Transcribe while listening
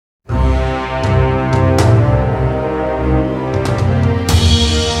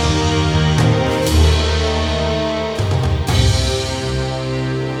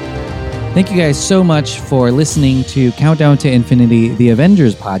Thank you guys so much for listening to Countdown to Infinity, the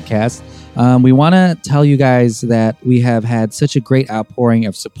Avengers podcast. We want to tell you guys that we have had such a great outpouring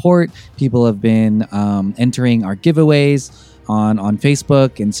of support. People have been entering our giveaways on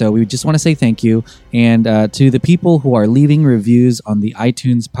Facebook, and so we just want to say thank you. And to the people who are leaving reviews on the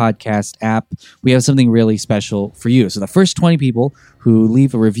iTunes podcast app, we have something really special for you. So the first 20 people who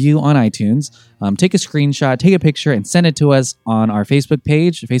leave a review on iTunes, take a screenshot, take a picture, and send it to us on our Facebook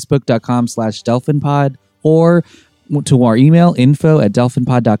page, facebook.com/DelphinPod, or to our email,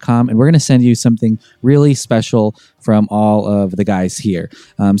 info@delphinpod.com, and we're going to send you something really special from all of the guys here.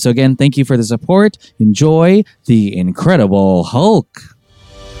 So again, thank you for the support. Enjoy The Incredible Hulk.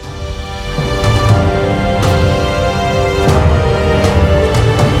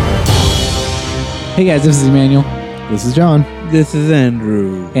 Hey guys, this is Emmanuel. This is John. This is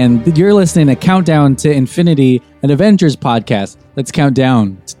Andrew. And you're listening to Countdown to Infinity, an Avengers podcast. Let's count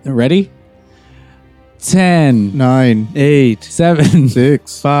down. Ready? 10, 9, 8, 7,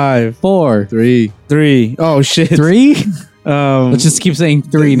 6, 5, 4, 3. 3. Oh, shit. 3? Um, Let's just keep saying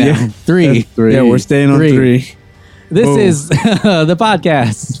 3 now. yeah. 3. 3. Yeah, we're staying on 3. This Whoa. is the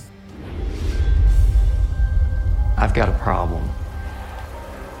podcast. I've got a problem.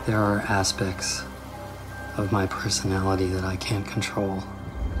 There are aspects of my personality that I can't control.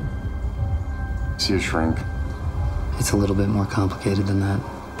 See a shrink. It's a little bit more complicated than that.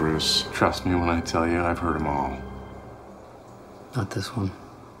 Bruce, trust me when I tell you I've heard them all. Not this one.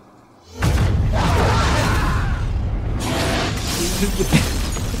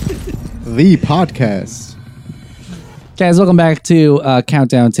 The podcast. Guys, welcome back to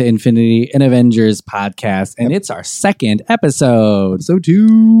Countdown to Infinity, an Avengers podcast. And it's our second episode. So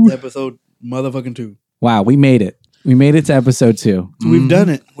 2. Episode motherfucking 2. Wow, we made it. We made it to episode 2. We've done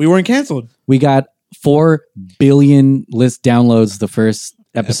it. We weren't canceled. We got 4 billion list downloads the first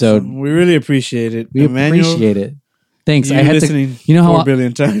episode. We really appreciate it. We Emmanuel, appreciate it. Thanks. you I had listening to. You know 4 how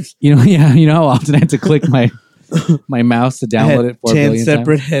billion times. you know how often I had to click my mouse to I download had it 4 10 billion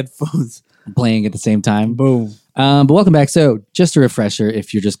separate times, headphones. playing at the same time. Boom. But welcome back. So, just a refresher,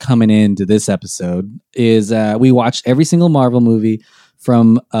 if you're just coming into this episode, is we watched every single Marvel movie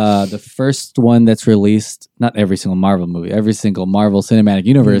from the first one that's released. Not every single Marvel movie, every single Marvel Cinematic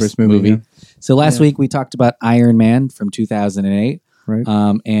Universe movie. Yeah. So last week we talked about Iron Man from 2008.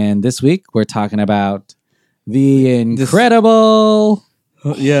 Right. And this week we're talking about the Incredible.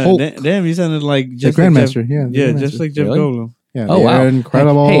 Yeah. Hulk. Damn, you sounded like The just Grandmaster. Like Jeff, Yeah. the yeah, Grandmaster. just like Jeff Really? Goldblum. Yeah. Oh the wow!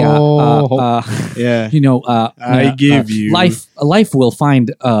 Incredible. Hey, Hulk. Yeah. you know, I give you life will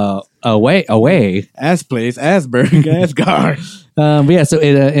find a way. Asplace, Asberg, Asgard. But yeah, so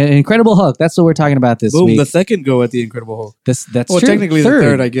Incredible Hulk. That's what we're talking about this Boom, week. the second go at the Incredible Hulk. That's Well, true. technically the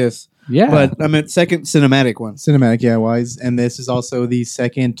third, I guess. Yeah, But I meant second cinematic one. Cinematic, yeah, wise. And this is also the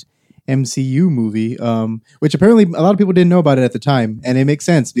second MCU movie, which apparently a lot of people didn't know about it at the time. And it makes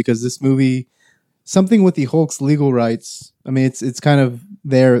sense because this movie, something with the Hulk's legal rights, I mean, it's kind of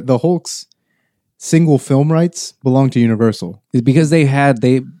the Hulk's single film rights belong to Universal. it's because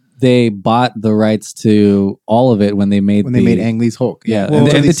they bought the rights to all of it when they made Ang Lee's Hulk. yeah, Well,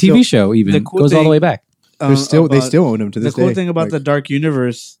 and so the they TV show even the cool goes all the thing- way back. they still About- own him to the this cool day. thing about Like, the Dark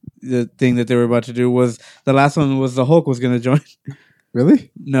Universe, the thing that they were about to do was the last one was the Hulk was going to join. really?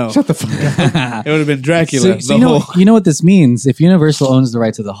 No, Shut the fuck up. it would have been Dracula. So you know what this means? If Universal owns the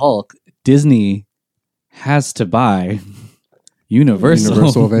rights to the Hulk, Disney has to buy Universal.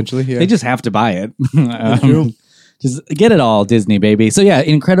 Universal eventually, yeah. They just have to buy it. true. Just get it all, Disney, baby. So yeah,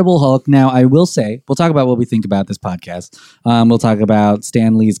 Incredible Hulk. Now, I will say, we'll talk about what we think about this podcast. We'll talk about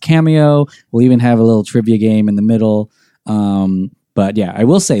Stan Lee's cameo. We'll even have a little trivia game in the middle. But yeah, I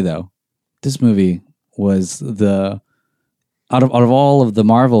will say though, this movie was out of all of the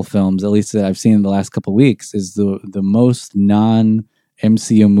Marvel films, at least that I've seen in the last couple of weeks, is the most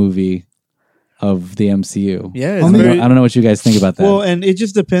non-MCU movie of the MCU. Yeah, I it's don't, very, know, I don't know what you guys think about that. well, and it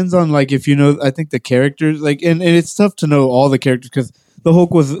just depends on like if you know. I think the characters like, and it's tough to know all the characters because the Hulk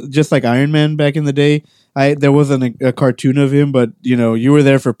was just like Iron Man back in the day. There wasn't a cartoon of him, but you know you were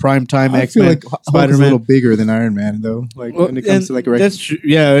there for prime time I feel X-Men, like Hulk is a Spider-Man. little bigger than Iron Man, though. Like when it comes to like that's true.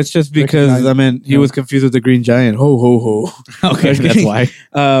 Yeah, it's just because recognize- I mean he no. was confused with the Green Giant. Ho ho ho. okay, Okay. that's why.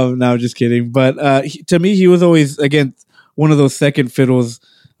 No, just kidding. But to me, he was always again one of those second fiddles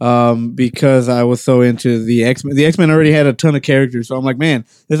because I was so into the X-Men. The X-Men already had a ton of characters, so I'm like, man,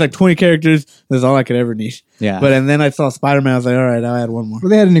 there's like 20 characters. That's all I could ever need. Yeah. And then I saw Spider-Man. I was like, all right, I'll add one more. Well,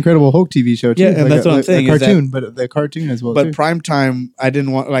 they had an Incredible Hulk TV show too. Yeah, and like that's what I'm saying, A is that- cartoon, but the cartoon as well. But too. prime time, I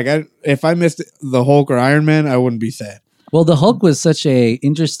didn't want if I missed the Hulk or Iron Man, I wouldn't be sad. Well, the Hulk was such a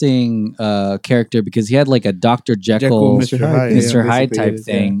interesting character because he had like a Dr. Jekyll, Mr. Hyde, Mr. Hyde basically type it is,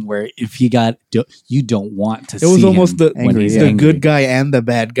 thing, where if he got, you don't want to. It was see almost him the when he's the angry. good guy and the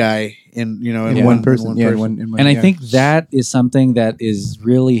bad guy in in one person. Yeah, in one. And I yeah. think that is something that is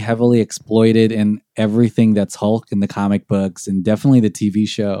really heavily exploited in everything that's Hulk in the comic books and definitely the TV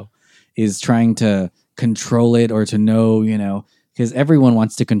show is trying to control it or to know, because everyone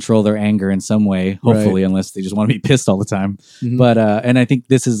wants to control their anger in some way, hopefully, unless they just want to be pissed all the time. Mhm. But, and I think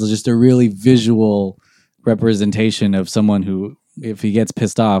this is just a really visual representation of someone who, if he gets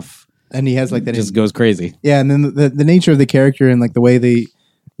pissed off, and he has like that. just goes crazy. Yeah, and then the nature of the character and like the way the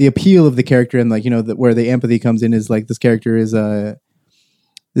appeal of the character and like where the empathy comes in is like this character is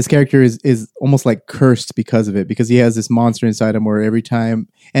almost like cursed because of it, because he has this monster inside him where every time,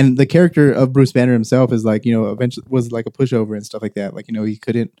 and the character of Bruce Banner himself is like eventually was like a pushover and stuff like that, like he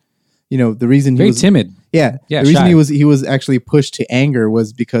couldn't, the reason he Very was timid. yeah Yeah, the reason shy. he was actually pushed to anger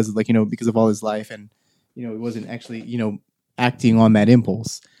was because of because of all his life, and he wasn't actually acting on that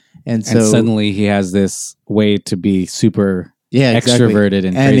impulse, and so And suddenly he has this way to be super yeah exactly. extroverted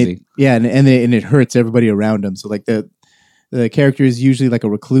and and crazy. and it hurts everybody around him. So like the character is usually like a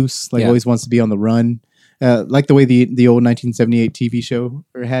recluse, like Yeah. always wants to be on the run, like the way the old 1978 TV show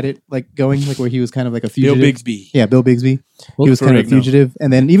had it like going, like where he was kind of like a Bill fugitive. Bixby. Yeah, Bill Bixby. Well, He was kind of a Ferrigno. fugitive,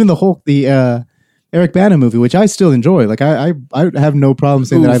 and then even the Hulk, the Eric Bana movie, which I still enjoy. Like I have no problem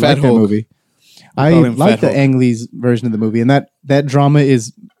saying Ooh, that I Fat like that Hulk. movie. I call him like Fat the Hulk. Ang Lee's version of the movie, and that drama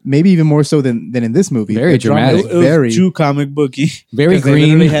is maybe even more so than in this movie. Very The drama dramatic. is It was very too comic booky. Very 'Cause they green.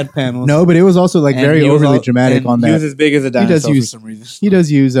 literally had panels. no, but it was also like And very he was overly all- dramatic and on He that. was as big as a does dinosaur use- for some reason. He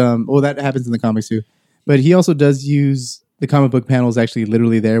does use well, that happens in the comics too, but he also does use the comic book panels actually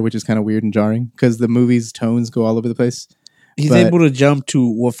literally there, which is kind of weird and jarring because the movie's tones go all over the place. He's but- able to jump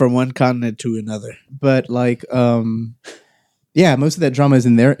from one continent to another. But like yeah, most of that drama is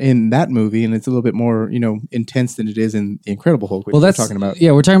in that movie, and it's a little bit more intense than it is in the Incredible Hulk, which Well, we're that's talking about.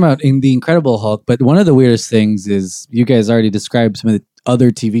 Yeah, we're talking about in the Incredible Hulk. But one of the weirdest things is you guys already described some of the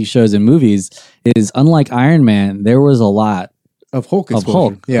other TV shows and movies. Is unlike Iron Man, there was a lot Of Hulk of exposure.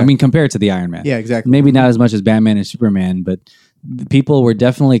 Hulk. Yeah, I mean, compared to the Iron Man. yeah, exactly. Maybe not as much as Batman and Superman, but the people were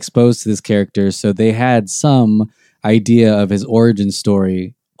definitely exposed to this character, so they had some idea of his origin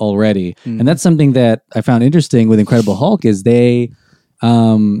story already. Mm. And that's something that I found interesting with Incredible Hulk is this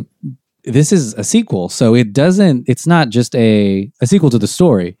is a sequel, so it's not just a sequel to the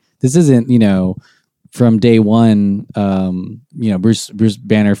story. This isn't, from day one, Bruce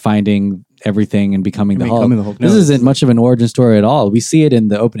Banner finding everything and becoming the Hulk. Becoming the Hulk. No, This it's isn't much of an origin story at all. We see it in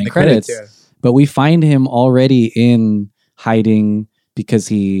the opening the credits, yeah. but we find him already in hiding because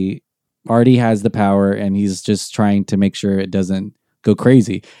he already has the power and he's just trying to make sure it doesn't go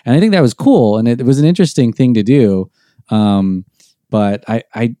crazy. And I think that was cool, and it was an interesting thing to do. But I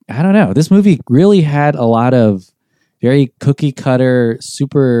don't know. This movie really had a lot of very cookie cutter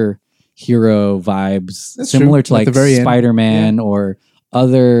superhero vibes, That's similar true. to At like the very end. Spider-Man or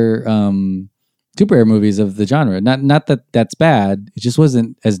other superhero movies of the genre. Not that that's bad. It just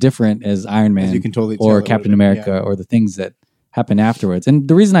wasn't as different as Iron As Man you can totally tell or it Captain wasn't, America or the things that happen afterwards. And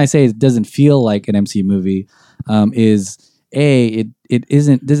the reason I say it doesn't feel like an MCU movie is it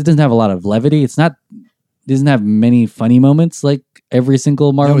doesn't have a lot of levity. It doesn't have many funny moments like every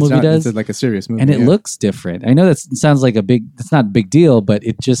single Marvel No, it's movie not. does. It's like a serious movie, And it yeah. looks different. I know that sounds like it's not a big deal, but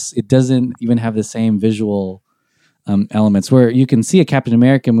it doesn't even have the same visual elements where you can see a Captain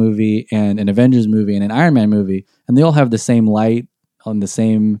America movie and an Avengers movie and an Iron Man movie, and they all have the same light on the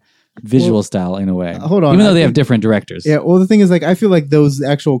same visual style in a way. hold on, even though I they have think- different directors. Yeah, well, the thing is, like, I feel like those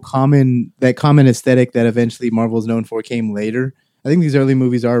actual common aesthetic that eventually Marvel is known for came later. I think these early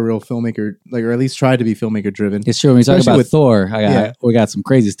movies are real filmmaker, like, or at least try to be filmmaker driven. It's true. When we talk Especially about with- Thor, we got some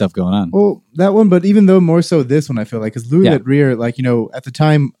crazy stuff going on. Well, that one, but even though more so this one, I feel like, because Louis Yeah. Leterrier, like, at the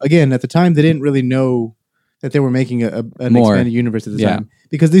time, they didn't really know that they were making an More. expanded universe at the Yeah. time,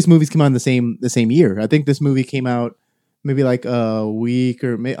 because these movies came out in the same year. I think this movie came out maybe like a week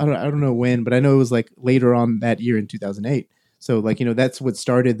or I don't know when, but I know it was like later on that year in 2008. So like, that's what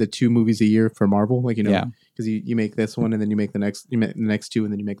started the 2 movies a year for Marvel. Like, Yeah. because you make this one and then you make the next 2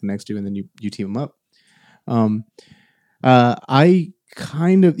 and then you make the next 2 and then you team them up. I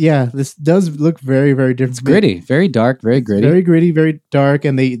kind of, this does look very, very different. It's gritty, very dark, very gritty. Very gritty, very dark.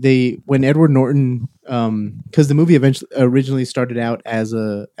 And they when Edward Norton, because the movie originally started out as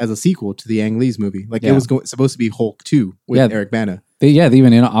a sequel to the Ang Lee's movie. Like Yeah. it was supposed to be Hulk 2 with Yeah. Eric Bana They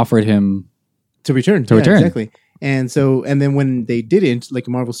even offered him. to return. To return. Exactly. And then when they didn't, like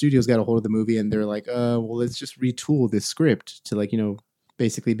Marvel Studios got a hold of the movie and they're like, well, let's just retool this script to like,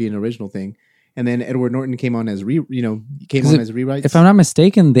 basically be an original thing. and then Edward Norton came on as rewrites. If I'm not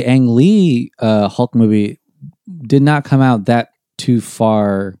mistaken, the Ang Lee Hulk movie did not come out that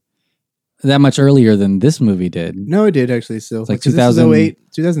much earlier than this movie did. No, it did actually. Still, it's like 2008,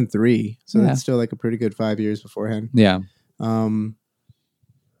 2003. So Yeah. that's still like a pretty good 5 years beforehand. Yeah.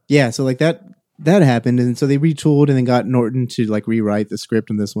 Yeah. So like that happened, and so they retooled and then got Norton to like rewrite the script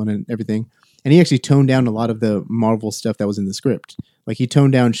on this one and everything. And he actually toned down a lot of the Marvel stuff that was in the script. Like he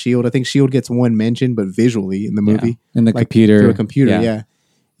toned down Shield. I think Shield gets one mention, but visually in the movie, In the like, computer. through a computer. Yeah.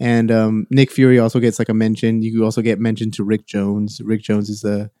 And Nick Fury also gets like a mention. You also get mentioned to Rick Jones. Rick Jones is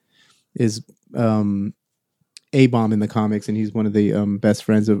A-Bomb in the comics, and he's one of the best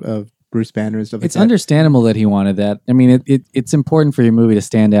friends of Bruce Banner and stuff. It's like that. understandable that he wanted that. I mean, it's important for your movie to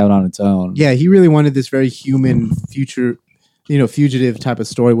stand out on its own. Yeah, he really wanted this very human fugitive type of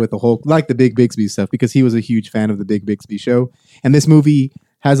story with the Hulk, like the Big Bixby stuff, because he was a huge fan of the Big Bixby show. And this movie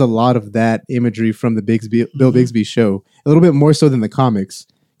has a lot of that imagery from the Bill Bixby show, a little bit more so than the comics.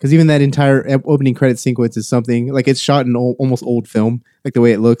 Because even that entire opening credit sequence is something like it's shot in almost old film, like the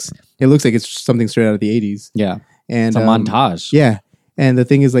way it looks. It looks like it's something straight out of the 80s. Yeah. And It's a montage. Yeah. And the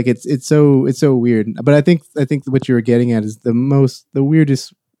thing is, like, it's so weird. But I think what you were getting at is the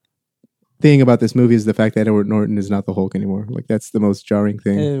weirdest thing about this movie is the fact that Edward Norton is not the Hulk anymore. Like, that's the most jarring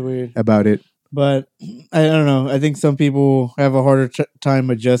thing It's weird. about it. But I don't know. I think some people have a harder time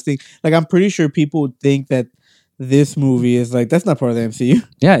adjusting. Like, I'm pretty sure people would think that this movie is like, that's not part of the MCU.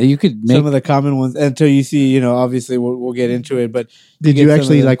 Yeah, you could make Some of the common ones until you see, obviously we'll get into it. But Did get you some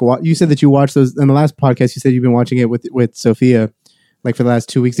actually of the- you said that you watched those in the last podcast? You said you've been watching it with Sophia, like for the last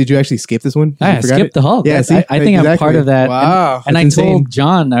 2 weeks. Did you actually skip this one? I You forgot skipped it? the Hulk. Yeah, see? I think I'm Exactly. part of that. Wow. And I That's insane. told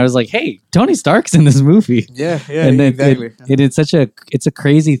John, I was like, "Hey, Tony Stark's in this movie." Yeah, and then exactly. it's a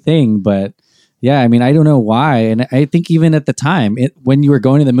crazy thing, but yeah, I mean, I don't know why. And I think even at the time, when you were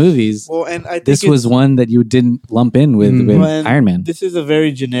going to the movies, Well, and I think this was one that you didn't lump in with, Mhm. with Well, and Iron Man. This is a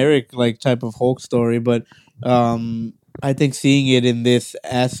very generic like type of Hulk story, but I think seeing it in this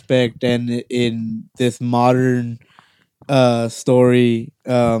aspect and in this modern story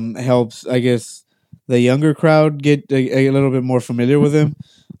helps, I guess, the younger crowd get a little bit more familiar with him.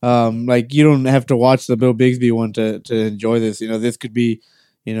 Like, you don't have to watch the Bill Bixby one to enjoy this. This could be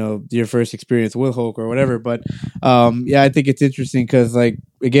your first experience with Hulk or whatever. But I think it's interesting because, like,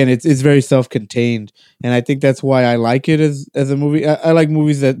 again, it's very self-contained, and I think that's why I like it as a movie. I like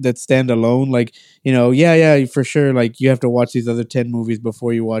movies that stand alone. Like, for sure. Like, you have to watch these other 10 movies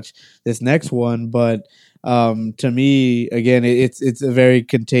before you watch this next one. But to me, again, it's a very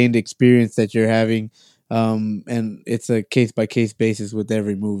contained experience that you're having, and it's a case by case basis with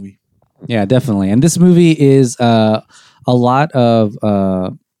every movie. Yeah, definitely. And this movie is a lot of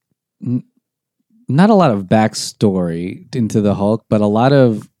not a lot of backstory into the Hulk, but a lot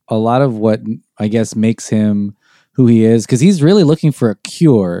of what I guess makes him who he is, because he's really looking for a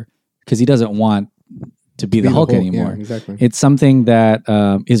cure because he doesn't want to be the Hulk anymore. Yeah, exactly. It's something that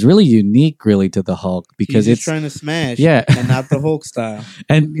is really unique, really, to the Hulk because He's just it's trying to smash, Yeah. and not the Hulk style.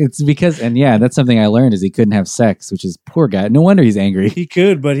 and it's because that's something I learned is he couldn't have sex, which is poor guy. No wonder he's angry. He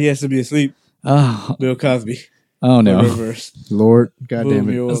could, but he has to be asleep. Oh, Bill Cosby. oh The no. reverse. Lord, God damn Boom,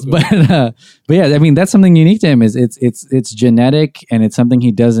 it. you're welcome. But yeah, I mean that's something unique to him. Is it's genetic and it's something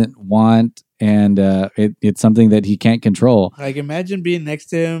he doesn't want, and it's something that he can't control. Like, imagine being next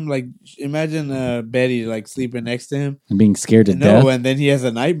to him. Like, imagine Betty like sleeping next to him. And being scared to death. And then he has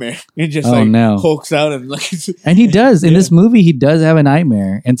a nightmare. And just Oh, no. hulks out and like. And he does in Yeah. this movie. He does have a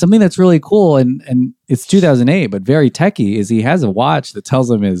nightmare, and something that's really cool. And it's 2008, but very techie. Is he has a watch that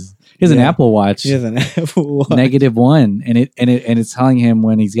tells him he has an Yeah. Apple Watch. He has an Apple Watch. -1, and it's telling him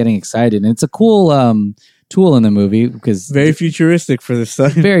when he's getting excited. And it's a cool tool in the movie because Very futuristic for this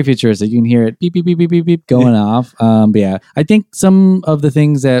time. very futuristic. You can hear it beep beep beep beep beep beep going off. But yeah, I think some of the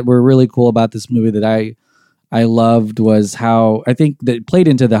things that were really cool about this movie that I loved was how I think that played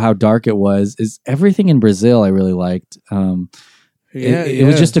into how dark it was. Is everything in Brazil I really liked. It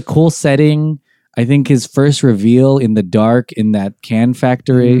was just a cool setting. I think his first reveal in the dark in that can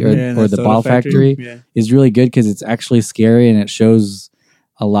factory or the ball factory Yeah. is really good because it's actually scary and it shows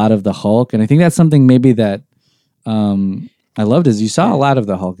a lot of the Hulk. And I think that's something maybe that I loved is you saw a lot of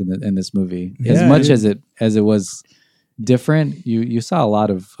the Hulk in this movie. As Yeah, much yeah. as it was different, you saw a lot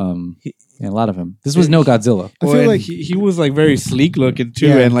of Yeah, a lot of him. This was no Godzilla. I Well, feel and like he was like very sleek looking too,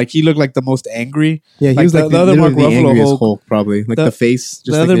 Yeah. and like he looked like the most angry. he like was like the other Mark literally the Ruffalo angriest Hulk. Hulk, probably like The- the face. Just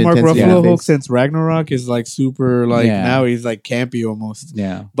The like other Mark intensity of Ruffalo the Hulk face. since Ragnarok is like super like Yeah. now he's like campy almost.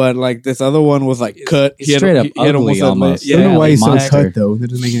 Yeah. But like this other one was like cut. He's straight up ugly a almost. I don't know Yeah, why he's so monster. cut though. That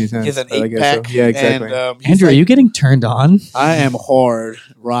doesn't make any sense. He has an but I 8 guess so. pack. Yeah, exactly. And, he's Andrew, like, are you getting turned on? I am hard,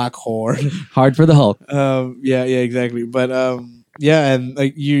 rock hard. Hard for the Hulk. Yeah, exactly. But yeah, and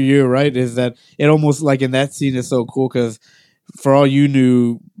like you're right. Is that it? Almost like in that scene is so cool because for all you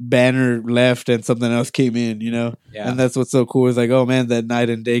knew, Banner left and something else came in. You know, Yeah. and that's what's so cool is like, oh man, that night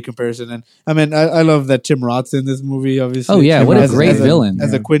and day comparison. And I mean, I love that Tim Roth's in this movie. Obviously, Oh, yeah, Tim what a Roth great villain.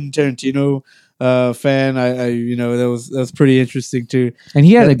 As a Quentin Tarantino fan, I you know that was pretty interesting too. And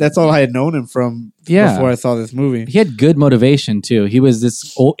he had That's all I had known him from Yeah. before I saw this movie. he had good motivation too. He was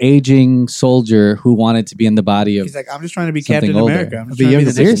this old, aging soldier who wanted to be in the body of. He's like, I'm just trying to be Something Captain older. America. I'm just The trying to be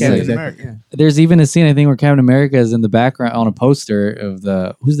younger the next person, Captain exactly. America. There's even a scene I think where Captain America is in the background on a poster of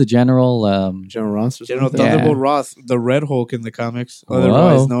the who's the general. General Ross or General something. Yeah. Thunderbolt Ross, the Red Hulk in the comics, Whoa.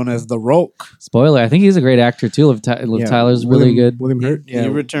 otherwise known as the Roke. Spoiler: I think he's a great actor too. Liv Yeah. Tyler's really good. William Hurt. He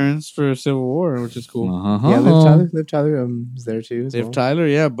returns for Civil War, which is cool. Uh-huh. Yeah, Liv Tyler is there too. As Liv well. Tyler,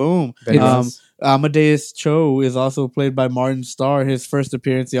 yeah, boom. Ben Um, Ross. Amadeus Cho is also played by Martin Starr. His first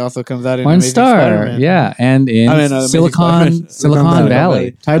appearance, he also comes out in One Amazing star, Spider-Man. yeah, and in Amazing Silicon Spider-Man.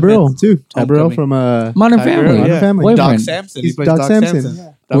 Valley, Ty Burrell too. Ty Burrell Homecoming. from Modern Ty Family. Burrell, Modern yeah. Family. Doc Boyfriend. Samson. He's He plays Doc Doc Samson.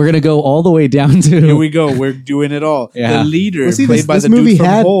 Samson. We're gonna go all the way down Here to we go. We're doing it all. Yeah. The leader, Well, see, played this- by this the movie dude from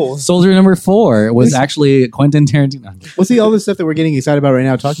had- Holes. Soldier Number 4 was This- actually Quentin Tarantino. Well, see, all this stuff that we're getting excited about right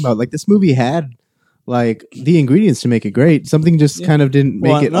now, talking about, like, this movie had like the ingredients to make it great. Something just kind of didn't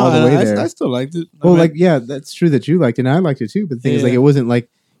make it all the way there. I still liked it. Well, like, yeah, that's true that you liked it, and I liked it too. But the thing is, like, Yeah.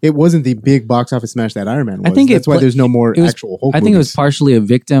 it wasn't the big box office smash that Iron Man was. I think that's why there's no more it was- actual Hulk I think it was movies. partially a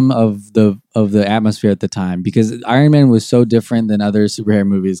victim of the atmosphere at the time because Iron Man was so different than other superhero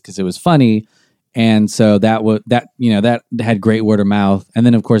movies because it was funny, and so that had great word of mouth. And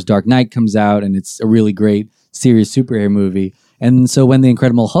then of course Dark Knight comes out, and it's a really great serious superhero movie. And so when the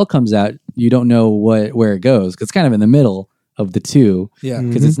Incredible Hulk comes out, you don't know where it goes because it's kind of in the middle of the two yeah.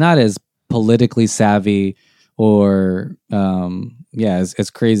 because it's not as politically savvy or as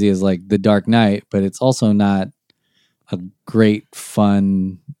crazy as like the Dark Knight, but it's also not a great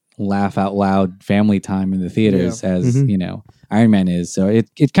fun laugh out loud family time in the theaters as Iron Man is. So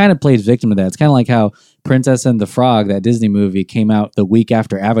it kind of plays victim to that. It's kind of like how Princess and the Frog, that Disney movie, came out the week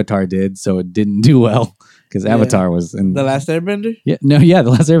after Avatar did, so it didn't do well because Avatar was in The Last Airbender? the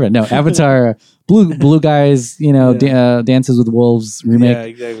Last Airbender. No, Avatar, Blue Guys, Dances with Wolves remake. Yeah,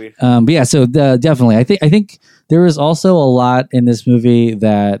 exactly. But yeah, so definitely, I think there was also a lot in this movie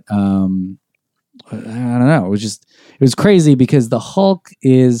that I don't know. It was crazy because the Hulk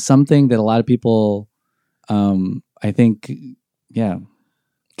is something that a lot of people, I think,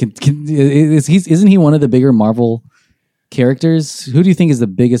 isn't he one of the bigger Marvel characters? Who do you think is the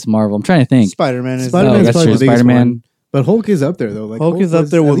biggest Marvel? I'm trying to think. Spider-Man is Spider-Man's that's probably true. the biggest Spider-Man. one. But Hulk is up there though. Like Hulk is up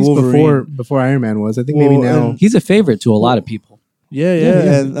was there at with least Wolverine. before Iron Man was. I think Well, maybe now. and- He's a favorite to a lot of people. Yeah.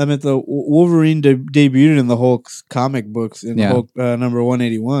 yeah. And I mean, the Wolverine debuted in the Hulk's comic books in Hulk number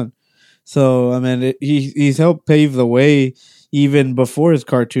 181. So I mean, he's helped pave the way even before his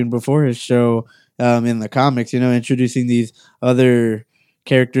cartoon, before his show in the comics. Introducing these other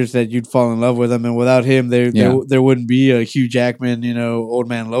characters that you'd fall in love with. I mean, without him, there wouldn't be a Hugh Jackman, Old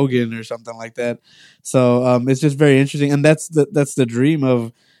Man Logan or something like that. So it's just very interesting, and that's the dream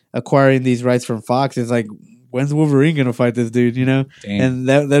of acquiring these rights from Fox. Is like, when's Wolverine gonna fight this dude? Damn. And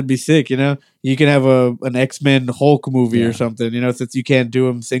that'd be sick. You can have an X-Men Hulk movie or something. Since you can't do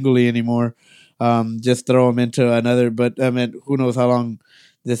them singly anymore, just throw them into another. But I mean, who knows how long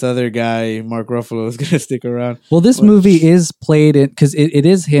this other guy, Mark Ruffalo, is gonna stick around. Well, this movie is played because it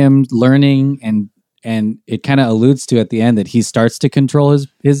is him learning and it kind of alludes to at the end that he starts to control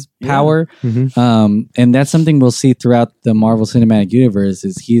his power. Mhm. And that's something we'll see throughout the Marvel Cinematic Universe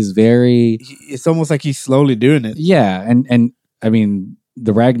is he's very It's almost like he's slowly doing it. and I mean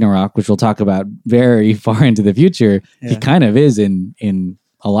the Ragnarok, which we'll talk about very far into the future, he kind of is in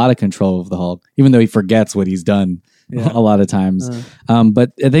a lot of control of the Hulk, even though he forgets what he's done a lot of times.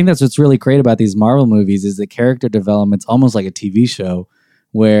 But I think that's what's really great about these Marvel movies is the character development's almost like a TV show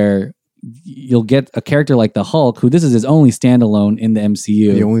where you'll get a character like the Hulk, who this is his only standalone in the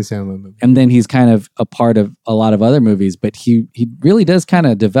MCU. The only standalone movie. And then he's kind of a part of a lot of other movies, but he really does kind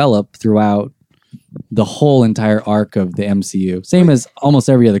of develop throughout the whole entire arc of the MCU. Same as almost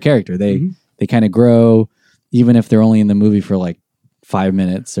every other character. They kind of grow, even if they're only in the movie for like 5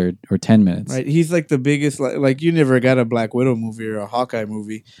 minutes or 10 minutes. Right, he's like the biggest. Like you never got a Black Widow movie or a Hawkeye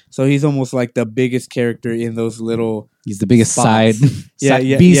movie, so he's almost like the biggest character in those little. He's the biggest spots. side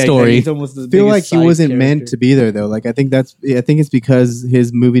B story. Exactly. He's almost the I feel like biggest he side wasn't meant character. to be there though. Like I think it's because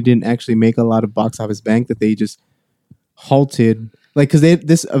his movie didn't actually make a lot of box office bank that they just halted. Like because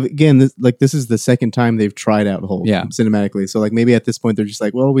this is the second time they've tried out Hulk cinematically. So like maybe at this point they're just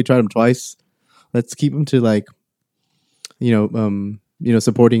like, well, we tried him twice. Let's keep him to like,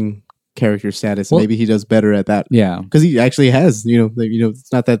 supporting character status. Well, maybe he does better at that. Yeah, because he actually has.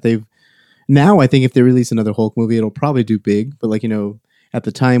 It's not that they've. Now I think if they release another Hulk movie, it'll probably do big. But like at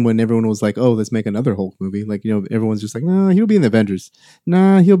the time when everyone was like, "Oh, let's make another Hulk movie," like everyone's just like, "No, he'll be in the Avengers.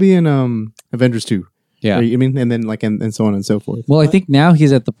 Nah, he'll be in Avengers 2." Yeah, I mean, and then like and so on and so forth. Well, I think now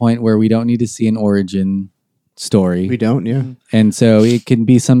he's at the point where we don't need to see an origin story. We don't, yeah. And so it can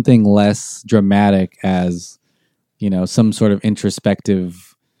be something less dramatic as, some sort of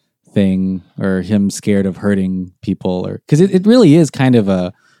introspective thing, or him scared of hurting people, or because it really is kind of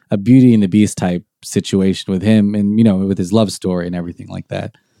a Beauty and the Beast type situation with him, and with his love story and everything like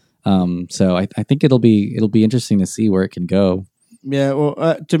that. So I think it'll be interesting to see where it can go. Yeah,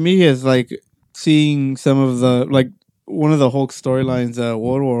 well, to me, it's like seeing some of the one of the Hulk storylines.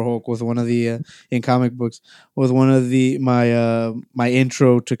 World War Hulk was one of the in comic books was one of the my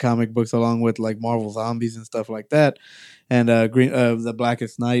intro to comic books, along with like Marvel Zombies and stuff like that, and the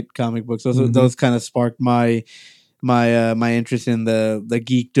Blackest Night comic books. Those kind of sparked my interest in the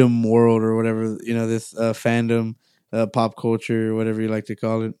geekdom world, or whatever, this fandom, pop culture, whatever you like to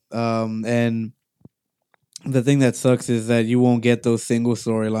call it. And the thing that sucks is that you won't get those single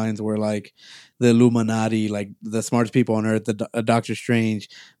storylines where like the Illuminati, like the smartest people on Earth, Doctor Strange,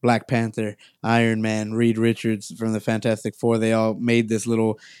 Black Panther, Iron Man, Reed Richards from the Fantastic Four, they all made this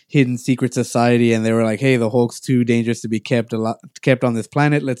little hidden secret society, and they were like, "Hey, the Hulk's too dangerous to be kept on this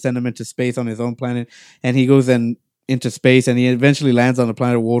planet. Let's send him into space on his own planet." And he goes into space, and he eventually lands on the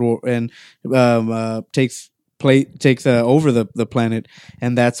planet World War and takes over the planet,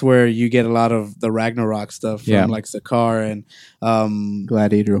 and that's where you get a lot of the Ragnarok stuff from like Sakaar and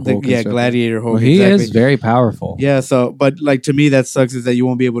Gladiator Hulk. Gladiator Hulk. Well, he is very powerful. Yeah, so but like to me that sucks is that you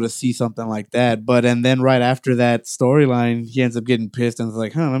won't be able to see something like that. But and then right after that storyline, he ends up getting pissed and is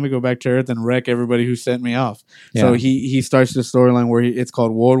like, let me go back to Earth and wreck everybody who sent me off. Yeah. So he starts the storyline where it's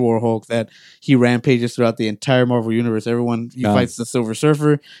called World War Hulk, that he rampages throughout the entire Marvel universe. He fights the Silver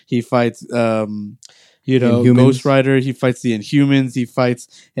Surfer, he fights Ghost Rider, he fights the Inhumans, he fights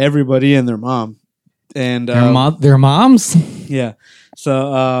everybody and their mom. And their moms? Yeah.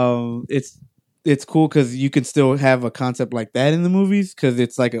 So it's cool because you can still have a concept like that in the movies, because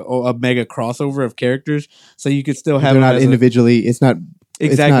it's like a mega crossover of characters. So you could still have they're not individually. It's not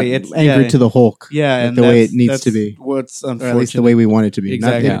exactly. It's anchored to the Hulk. Yeah, like and the way it needs to be. What's unfortunate, or at least the way we want it to be.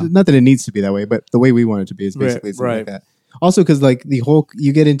 Exactly. Not that it needs to be that way, but the way we want it to be is basically something like that. Also, because like the Hulk,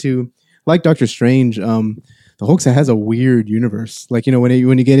 you get into like Doctor Strange. The Hulk has a weird universe. Like when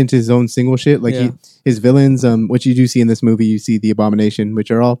you get into his own single shit, like his villains, which you do see in this movie, you see the Abomination, which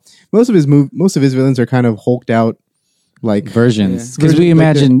are all most of his villains are kind of hulked out like versions. Because we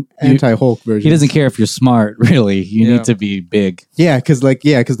imagine anti-Hulk versions. He doesn't care if you're smart. Really, you need to be big. Yeah, because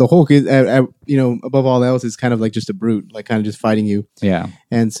the Hulk is above all else is kind of like just a brute, like kind of just fighting you. Yeah,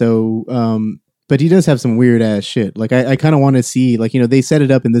 and so. But he does have some weird ass shit. Like I kind of want to see, like they set it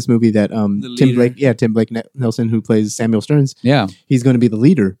up in this movie that Tim Blake Nelson, who plays Samuel Stearns, he's going to be the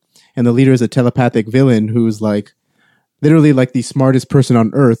leader, and the leader is a telepathic villain who's like literally like the smartest person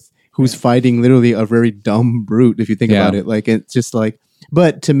on Earth, who's fighting literally a very dumb brute if you think about it. Like it's just like,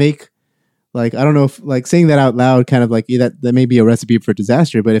 but to make like I don't know if like saying that out loud, kind of like that may be a recipe for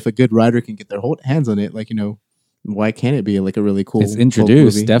disaster. But if a good writer can get their hands on it, like why can't it be like a really cool? It's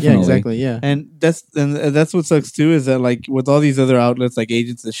introduced, definitely. Yeah, exactly. Yeah, and that's what sucks too, is that like with all these other outlets like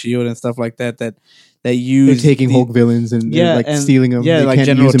Agents of S.H.I.E.L.D. and stuff like that use they're taking Hulk villains and stealing them. Yeah, like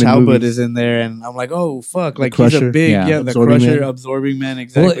General Talbot is in there, and I'm like, oh fuck, like he's a big the Crusher, Absorbing Man.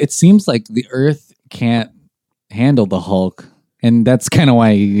 Exactly. Well, it seems like the Earth can't handle the Hulk, and that's kind of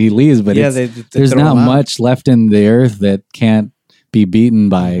why he leaves. But there's not much left in the Earth that can't be beaten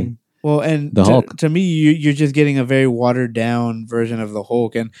by. Mm-hmm. Well, and the Hulk. To me, you're just getting a very watered down version of the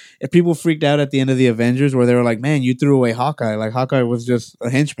Hulk. And if people freaked out at the end of the Avengers, where they were like, "Man, you threw away Hawkeye. Like Hawkeye was just a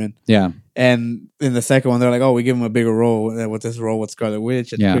henchman." Yeah. And in the second one, they're like, "Oh, we give him a bigger role with this role with Scarlet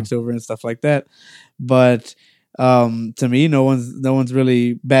Witch and Quicksilver and stuff like that." But to me, no one's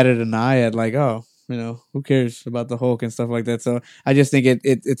really batted an eye at like, oh, who cares about the Hulk and stuff like that. So I just think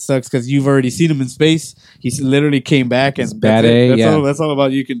it sucks because you've already seen him in space. He literally came back, and that's all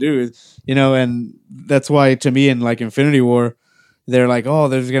about you can do is, and that's why to me in like Infinity War, they're like, oh,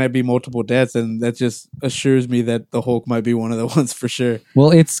 there's gonna be multiple deaths, and that just assures me that the Hulk might be one of the ones for sure.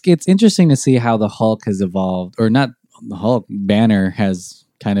 Well, it's interesting to see how the Hulk has evolved, or not the Hulk, Banner has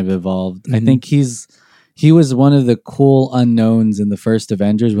kind of evolved. I think he was one of the cool unknowns in the first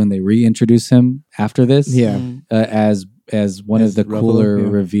Avengers when they reintroduced him after this. Yeah. As one As of the Ruffalo, cooler yeah.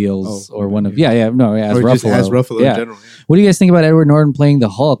 reveals, Oh, or one of yeah. as Or Ruffalo. just as Ruffalo Yeah. in general. What do you guys think about Edward Norton playing the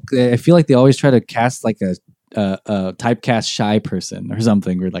Hulk? I feel like they always try to cast like a typecast shy person or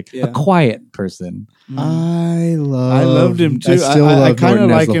something, or like Yeah. a quiet person. I loved him too. I still I love kind of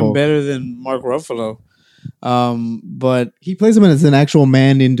Norton as like the him Hulk. better than Mark Ruffalo. But He plays him as an actual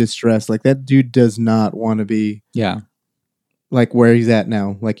man in distress. Like that dude does not want to be Yeah. like where he's at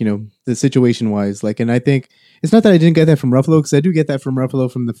now. Like, the situation wise. Like, and I think it's not that I didn't get that from Ruffalo, because I do get that from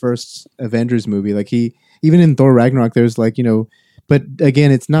Ruffalo from the first Avengers movie. Like even in Thor Ragnarok, there's like, but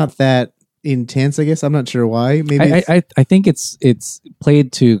again, it's not that intense, I guess. I'm not sure why. Maybe it's- I think it's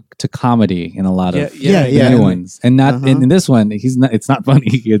played to comedy in a lot of Yeah, the yeah. new ones, and not in this one. He's not. It's not funny.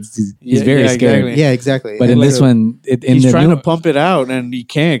 He's Yeah, very yeah, scared. exactly. yeah, exactly. But in And this one, in he's the trying new, to pump it out, and he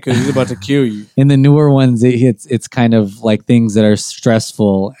can't because he's about to kill you. in the newer ones, it's kind of like things that are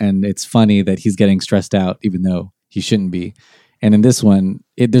stressful, and it's funny that he's getting stressed out, even though he shouldn't be. And in this one,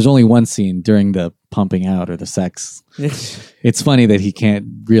 there's only one scene during the pumping out or the sex. It's funny that he can't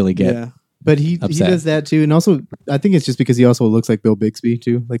really get. Yeah. But he upset. does that too, and also I think it's just because he also looks like Bill Bixby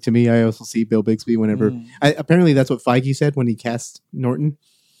too. Like to me, I also see Bill Bixby whenever. Apparently, that's what Feige said when he cast Norton.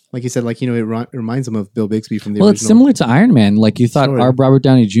 Like he said, like it reminds him of Bill Bixby from the Well, original. it's similar to Iron Man. Like you thought, Sure. Robert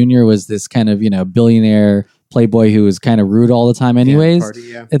Downey Jr. was this kind of billionaire playboy who was kind of rude all the time, anyways. party,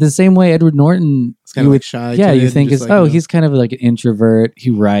 yeah. At the same way, Edward Norton, It's kind you of would- like shy. yeah, timid, you think just is like, he's kind of like an introvert. He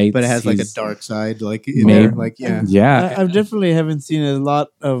writes, but it has like a he's- dark side, like in Maybe. there. Like yeah, Yeah, I definitely haven't seen a lot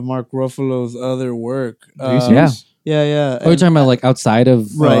of Mark Ruffalo's other work. Are you serious? Yeah. Oh, you're talking about like outside of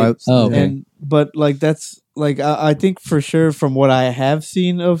Right. Oh, okay. And but like that's like I think for sure from what I have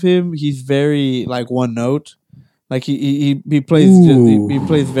seen of him, he's very like one note. Like he plays Ooh. he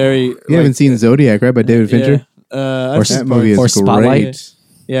plays very. You haven't seen Zodiac, right? By David Fincher. Yeah. Or I've seen That movie is or great. Spotlight.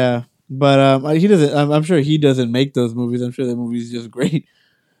 Yeah, but he doesn't. I'm sure he doesn't make those movies. I'm sure that movie's just great.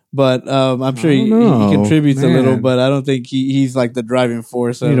 But I'm sure he don't know, contributes a little. man. But I don't think he's like the driving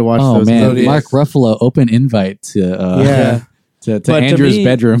force. You need to Of, watch Oh those. man, movies. Mark Ruffalo, open invite to Yeah. to But Andrew's me,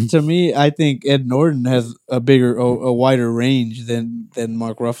 bedroom. To me, I think Ed Norton has a wider range than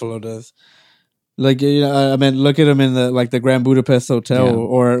Mark Ruffalo does. Like I mean, look at him in the Grand Budapest Hotel Yeah.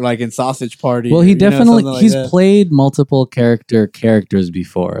 or like in Sausage Party. Well, he or, definitely something like he's that. played multiple characters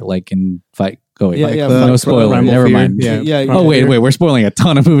before, like in Fight. Go away. Yeah, yeah, no Fight spoiler. Primal Never Fear. mind. Yeah. Yeah, Oh wait, we're spoiling a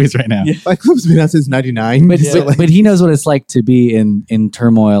ton of movies right now. Yeah. Fight Club's been out since '99. But he knows what it's like to be in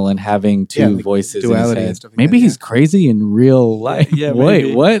turmoil and having two Yeah, like voices in his duality and head. stuff like Maybe that, he's crazy in real life. Yeah, Wait,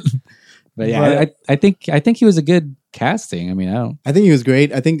 maybe. what? But yeah, But- I think he was a good casting. I mean, I don't. I think he was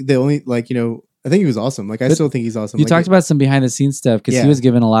great. I think the only I think he was awesome. Like I But still think he's awesome. You Like, talked about some behind the scenes stuff because Yeah. he was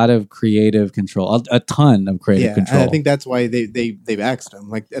given a lot of creative control, a ton of creative and control. I think that's why they've axed him.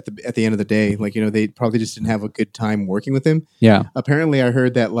 Like at the end of the day, like they probably just didn't have a good time working with him. yeah, Apparently, I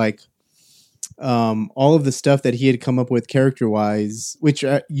heard that like all of the stuff that he had come up with character wise, which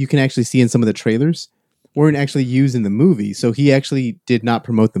you can actually see in some of the trailers, weren't actually used in the movie. So he actually did not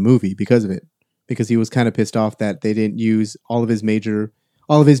promote the movie because of it, because he was kind of pissed off that they didn't use all of his major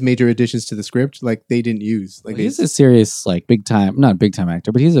additions to the script. Like they didn't use like he's a serious, like not big time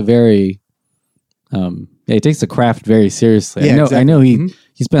actor, but he's a very, he takes the craft very seriously. Yeah, I know exactly. he Mhm.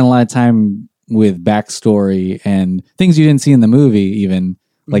 he spent a lot of time with backstory and things you didn't see in the movie, even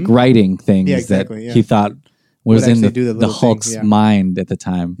like Mhm. writing things Yeah, exactly, that yeah. he thought was Would in actually do the the little Hulk's things, yeah. mind at the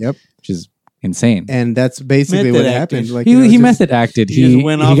time. Yep. which is insane. and that's basically Method what acting. happened. Like he it's he just- method acted. He just He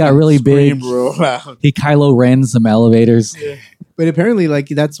went off got and really big. screamed real loud. He Kylo Ren some elevators. But apparently, like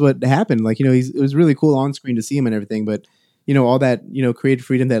that's what happened. Like it was really cool on screen to see him and everything. But all that creative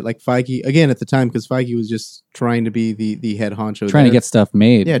freedom that like Feige again at the time, because Feige was just trying to be the head honcho, Trying to there. get stuff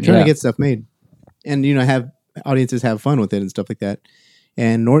made. trying to get stuff made, and have audiences have fun with it and stuff like that.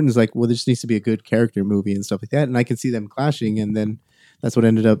 And Norton's like, well, this needs to be a good character movie and stuff like that. And I can see them clashing, and then that's what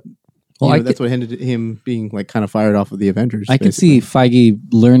ended up. Well, That's what ended him being like kind of fired off of the Avengers. I could see Feige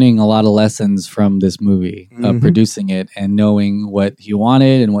learning a lot of lessons from this movie, Mhm. producing it and knowing what he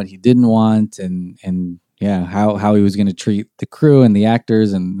wanted and what he didn't want, and how he was going to treat the crew and the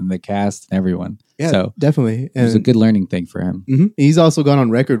actors and the cast and everyone. Yeah, So definitely. it was a good learning thing for him. Mhm. He's also gone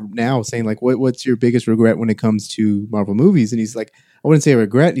on record now saying like, what's your biggest regret when it comes to Marvel movies? And he's like, I wouldn't say a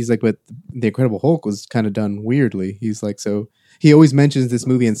regret. He's like, but the Incredible Hulk was kind of done weirdly. He's like, so he always mentions this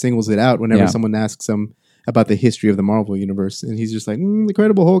movie and singles it out whenever Yeah. someone asks him about the history of the Marvel universe, and he's just like,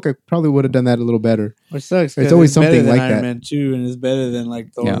 Incredible Hulk. I probably would have done that a little better. Which sucks. It's always better something than like Iron that. Man 2, and it's better than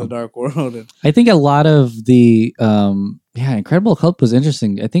like Thor: The Dark World. And I think a lot of the Incredible Hulk was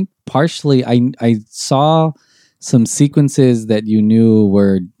interesting. I think partially I saw some sequences that you knew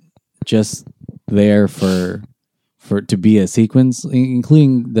were just there for to be a sequence,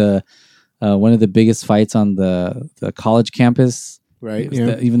 including the one of the biggest fights on the college campus. Right.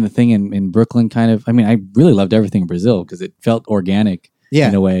 Even the thing in Brooklyn, kind of. I mean, I really loved everything in Brazil because it felt organic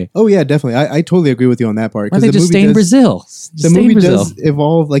in a way. Oh yeah, definitely. I totally agree with you on that part. Why don't they just stay in Brazil? The movie does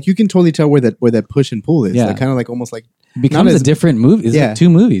evolve. Like you can totally tell where that push and pull is. Yeah. Like, kind of like almost like it becomes a different movie. It's like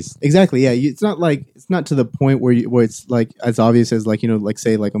two movies. Exactly. Yeah. It's not to the point where it's like as obvious as like, like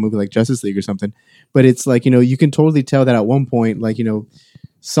say like a movie like Justice League or something, but it's like, you can totally tell that at one point, like,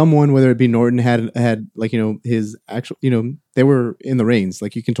 someone, whether it be Norton, had like, his actual, they were in the reins.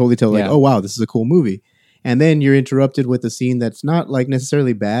 Like you can totally tell like, oh wow, this is a cool movie. And then you're interrupted with a scene that's not like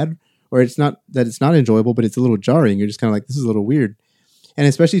necessarily bad, or it's not enjoyable, but it's a little jarring. You're just kind of like, this is a little weird. And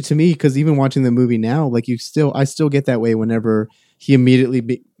especially to me, because even watching the movie now, like I still get that way whenever he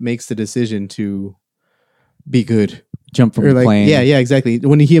immediately makes the decision to be good. Jump from the plane. Yeah, exactly.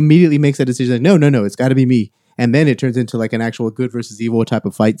 When he immediately makes that decision, like, no, it's got to be me. And then it turns into like an actual good versus evil type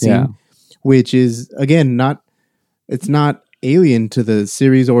of fight scene, which is, again, it's not alien to the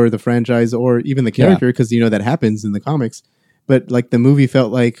series or the franchise or even the character, because, that happens in the comics. But like the movie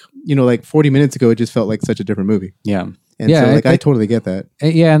felt like, like 40 minutes ago, it just felt like such a different movie. Yeah. And so like I totally get that.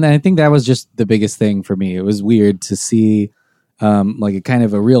 Yeah. And I think that was just the biggest thing for me. It was weird to see like a kind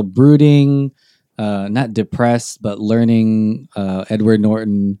of a real brooding, not depressed, but learning Edward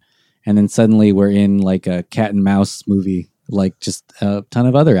Norton. And then suddenly we're in like a cat and mouse movie, like just a ton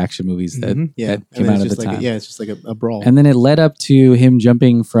of other action movies that came out at the time. It's just like a brawl. And then it led up to him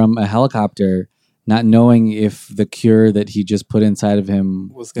jumping from a helicopter, not knowing if the cure that he just put inside of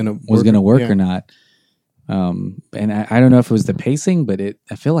him was going to work or not. And I don't know if it was the pacing, but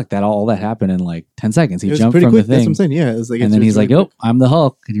I feel like all that happened in like 10 seconds. He jumped from the thing. That's what I'm saying. Yeah. It was like, and then he's like, "Oh, I'm the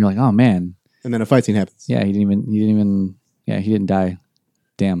Hulk." And you're like, "Oh man." And then a fight scene happens. Yeah. He didn't die.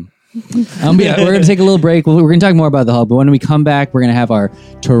 Damn. We're going to take a little break. We're going to talk more about the Hulk, but when we come back, we're going to have our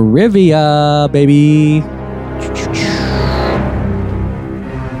trivia, baby.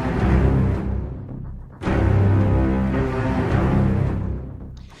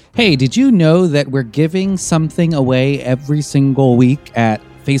 Hey, did you know that we're giving something away every single week at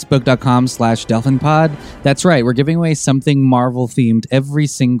facebook.com/DelphinPod? That's right. We're giving away something Marvel themed every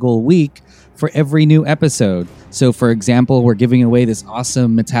single week for every new episode. So, for example, we're giving away this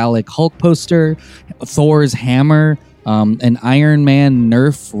awesome metallic Hulk poster, Thor's hammer, an Iron Man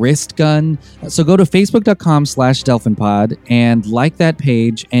Nerf wrist gun. So go to facebook.com/DelphinPod and like that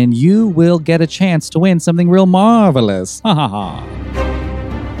page, and you will get a chance to win something real marvelous. Ha ha ha.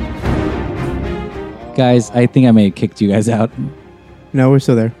 Guys, I think I may have kicked you guys out. No, we're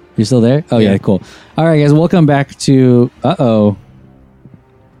still there. You're still there? Oh, yeah, cool. All right, guys, welcome back to...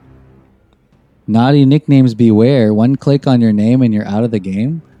 Naughty nicknames beware. One click on your name and you're out of the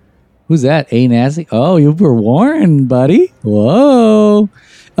game. Who's that? A Nasty? Oh, you were warned, buddy. Whoa.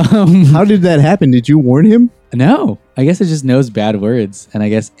 How did that happen? Did you warn him? No. I guess it just knows bad words. And I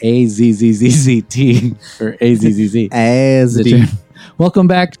guess AZZZZT or AZZZ. AZZZ. Welcome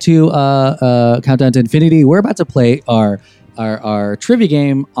back to Countdown to Infinity. We're about to play our trivia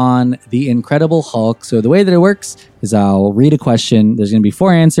game on the Incredible Hulk. So the way that it works is I'll read a question. There's going to be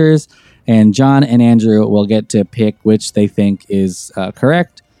 4 answers. And John and Andrew will get to pick which they think is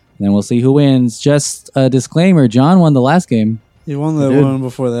correct. And then we'll see who wins. Just a disclaimer, John won the last game. You won the one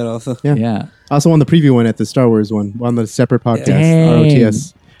before that also. Yeah. I also won the preview one at the Star Wars one on the separate podcast, Dang.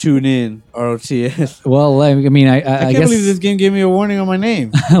 ROTS. Tune in, ROTS. Well, I mean, I can't guess believe this game gave me a warning on my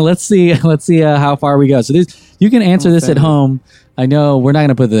name. let's see how far we go. So you can answer this at home. I know we're not going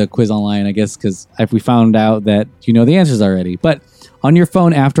to put the quiz online, I guess, because if we found out that you know the answers already. But on your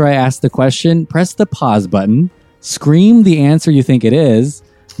phone, after I ask the question, press the pause button, scream the answer you think it is,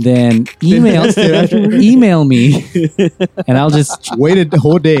 then email me, and I'll just wait a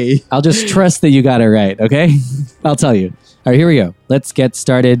whole day. I'll just trust that you got it right. Okay, I'll tell you. All right, here we go. Let's get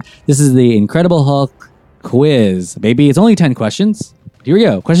started. This is the Incredible Hulk quiz, baby. It's only 10 questions. Here we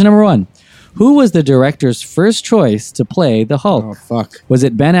go. Question number 1. Who was the director's first choice to play the Hulk? Oh, fuck. Was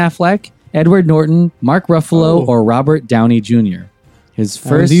it Ben Affleck, Edward Norton, Mark Ruffalo, or Robert Downey Jr.? His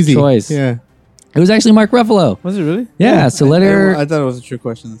first choice. Yeah. It was actually Mark Ruffalo. Was it really? Yeah. So I thought it was a trick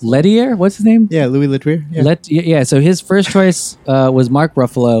question. Lettier? What's his name? Yeah, Louis Leterrier. Yeah. Yeah. So his first choice was Mark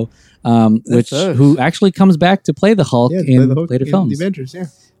Ruffalo, who actually comes back to play the Hulk in later films. The Avengers, yeah.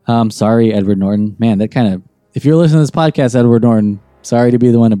 Sorry, Edward Norton. Man, that kind of... If you're listening to this podcast, Edward Norton, sorry to be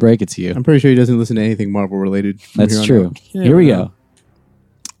the one to break it to you. I'm pretty sure he doesn't listen to anything Marvel related. That's true. Yeah, Here we no.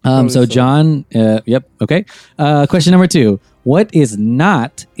 go. So John, yep, okay. Question number 2. What is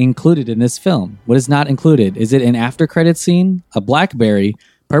not included in this film? What is not included? Is it an after credit scene, a BlackBerry,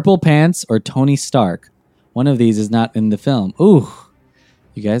 purple pants, or Tony Stark? One of these is not in the film. Ooh,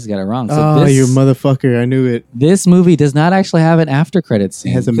 you guys got it wrong. So You motherfucker. I knew it. this movie does not actually have an after credit It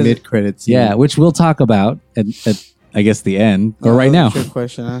scene. has a mid-credit scene. Yeah, which we'll talk about at I guess the end or right now. Good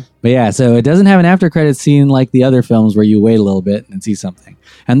question, huh? But yeah, so it doesn't have an after credit scene like the other films where you wait a little bit and see something.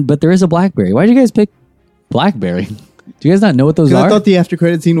 But there is a BlackBerry. Why did you guys pick BlackBerry? Do you guys not know what those Because are? I thought the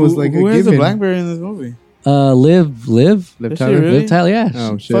after-credit scene was like who a has a given. BlackBerry in this movie? Liv Liv Is she Tyler? really? Liv Tyler, yeah.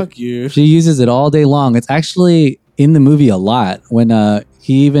 Oh, shit. Fuck you. She uses it all day long. It's actually in the movie a lot when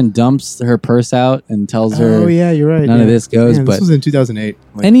he even dumps her purse out and tells her Oh, yeah, you're right. none of this goes. Man, But this was in 2008.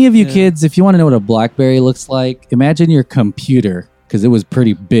 Like, any of you Yeah. kids, if you want to know what a BlackBerry looks like, imagine your computer because it was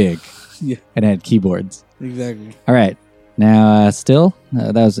pretty big Yeah. and had keyboards. Exactly. All right. Now,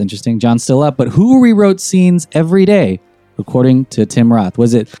 that was interesting. John's still up, but who rewrote scenes every day, according to Tim Roth?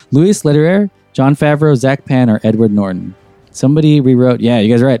 Was it Louis Leterrier, Jon Favreau, Zach Penn, or Edward Norton? Somebody rewrote. Yeah,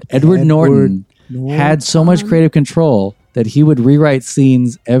 you guys are right. Edward Norton had so much creative control that he would rewrite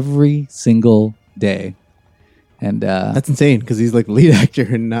scenes every single day. And That's insane because he's like the lead actor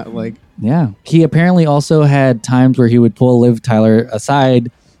and not like. yeah, he apparently also had times where he would pull Liv Tyler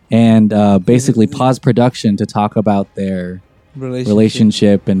aside and basically pause production to talk about their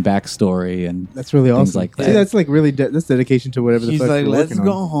relationship and backstory and That's really Things awesome. like See, that. that's like really that's dedication to whatever the He's fuck like, we're let's working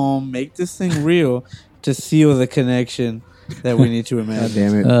go on. home, make this thing real to seal the connection that we need to God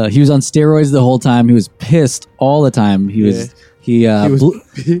imagine. damn it. he was on steroids the whole time. He was pissed all the time. He was He was blew-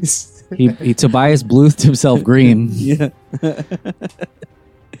 pissed. he Tobias Bluethed himself green. Yeah.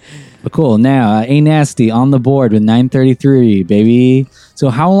 But cool. Now, A Nasty on the board with 933, baby. So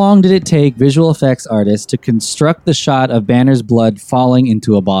how long did it take visual effects artists to construct the shot of Banner's blood falling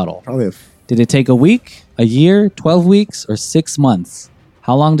into a bottle? Probably Did it take a week, a year, 12 weeks, or 6 months?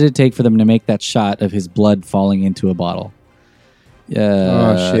 How long did it take for them to make that shot of his blood falling into a bottle?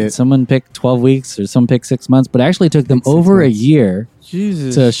 Oh, shit. Someone picked 12 weeks or some picked 6 months, but it actually took them 6 over a months. year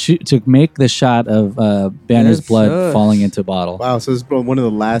Jesus. to make the shot of Banner's That blood sucks. falling into a bottle. wow. So this is one of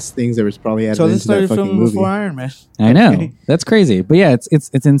the last things that was probably added So they into that started fucking filming movie. before Iron Man. I know. That's crazy. But yeah, it's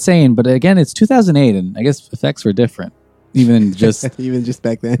insane. But again, it's 2008 and I guess effects were different even just Even just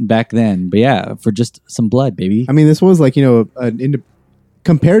back then. back then. But yeah, for just some blood, baby. I mean, this was like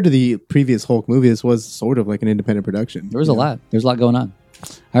compared to the previous Hulk movie, this was sort of like an independent production. There was a lot. There's a lot going on.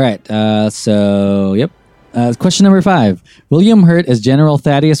 All right. So, yep. Question number 5. William Hurt as General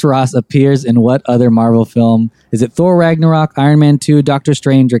Thaddeus Ross appears in what other Marvel film? Is it Thor Ragnarok, Iron Man 2, Doctor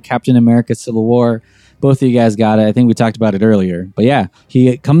Strange, or Captain America Civil War? Both of you guys got it. I think we talked about it earlier. But yeah,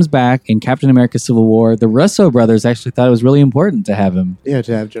 he comes back in Captain America Civil War. The Russo brothers actually thought it was really important to have him. Yeah,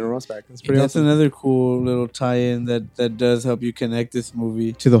 to have General Ross back. That's pretty That's awesome. another cool little tie-in that does help you connect this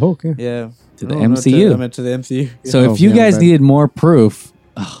movie. To the Hulk, yeah. Yeah. To the No, not MCU. I meant to the MCU. So Oh, if you yeah, guys right. needed more proof,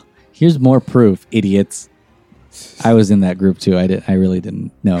 here's more proof, idiots. I was in that group too. I really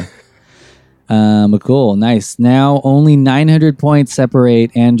didn't know. But cool, nice. Now only 900 points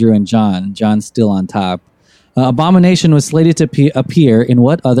separate Andrew and John. John's still on top. Abomination was slated to appear in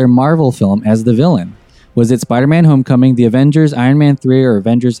what other Marvel film as the villain? Was it Spider-Man: Homecoming, The Avengers, Iron Man 3, or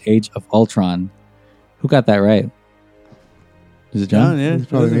Avengers: Age of Ultron? Who got that right? Is it John? John, yeah. It's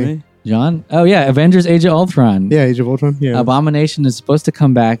probably wasn't me. John? Oh yeah, Avengers: Age of Ultron. Yeah, Age of Ultron. Yeah. Abomination is supposed to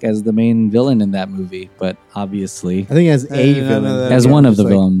come back as the main villain in that movie, but obviously I think as I a did not know villain. that. as Yeah, one of just the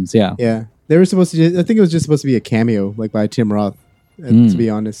like- villains. Yeah. Yeah. They were supposed to I think it was just supposed to be a cameo, like by Tim Roth, to be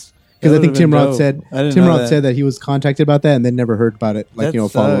honest. Because That I think would've Tim been Roth dope. said I didn't Tim know Roth that. said that he was contacted about that and then never heard about it. Like, That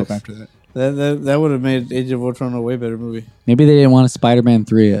follow up sucks. after that. That would have made Age of Ultron a way better movie. Maybe they didn't want to Spider-Man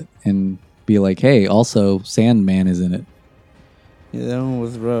 3 it and be like, hey, also Sandman is in it. Yeah, that one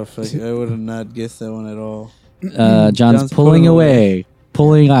was rough. Like, I would have not guessed that one at all. John's John's pulling pulling away,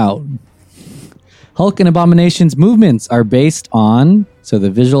 pulling out. Hulk and Abomination's movements are based on, so the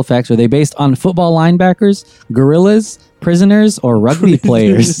visual effects, are they based on football linebackers, gorillas, prisoners, or rugby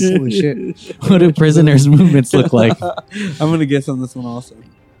players? Holy shit. What do prisoners' movements look like? I'm gonna guess on this one also.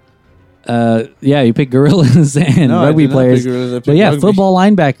 Yeah, you pick gorillas and No, I rugby did not players. pick gorillas, I But picked yeah, rugby. football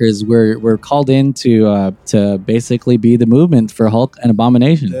linebackers were called in to basically be the movement for Hulk and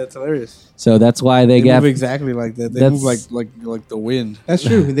Abomination. That's hilarious. So that's why They they got move exactly like that. They That's- move like the wind. That's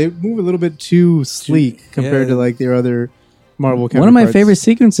true. They move a little bit too sleek compared Yeah. to like their other Marvel. One of my favorite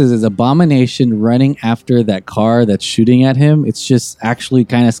sequences is Abomination running after that car that's shooting at him. It's just actually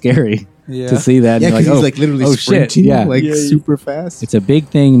kind of scary to see that. Yeah, And because you're he's like literally shit. sprinting, Yeah. super fast. It's a big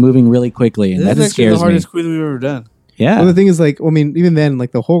thing moving really quickly, and This that is just actually the scares me. hardest quiz we've ever done. Yeah. Well, the thing is, like, I mean, even then,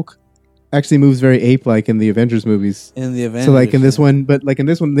 like the Hulk actually moves very ape-like in the Avengers movies. In the Avengers. So, like in this one, but like in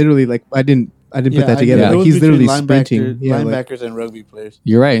this one, literally, like I didn't put that together. Yeah. Like he's literally sprinting. Yeah, like, linebackers and rugby players.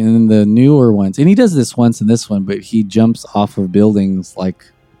 You're right. And then the newer ones, and he does this once in this one, but he jumps off of buildings like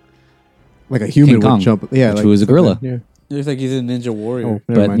a human King Kong, would jump. Yeah, which like was a gorilla. Yeah. It looks like he's a Ninja Warrior. Oh,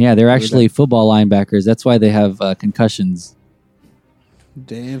 never But mind. yeah, they're actually football linebackers. That's why they have concussions.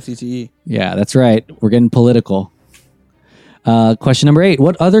 Damn, CTE. Yeah, that's right. We're getting political. Question number 8.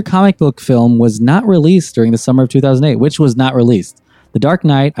 What other comic book film was not released during the summer of 2008? Which was not released? The Dark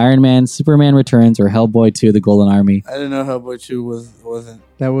Knight, Iron Man, Superman Returns, or Hellboy 2, The Golden Army? I didn't know Hellboy 2 wasn't.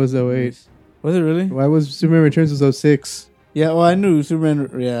 That was 08. Was it really? Why was Superman Returns was 06? Yeah, well, I knew Superman.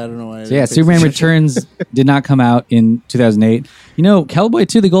 Yeah, I don't know why. So yeah, Superman Returns did not come out in 2008. You know, Hellboy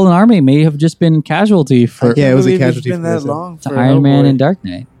 2, The Golden Army may have just been casualty for Yeah, it was a It's casualty been for that this. long to for Iron Man Hellboy. and Dark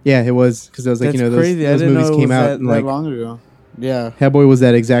Knight. Yeah, it was because I was like, That's you know, crazy. I those didn't movies know it came was out that and like long ago. Yeah. Hellboy was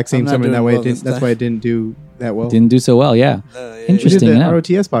that exact same I'm not summer. And that doing way, well this that's time. why it didn't do that well. Didn't do so well, yeah. Yeah. We Interesting did the enough.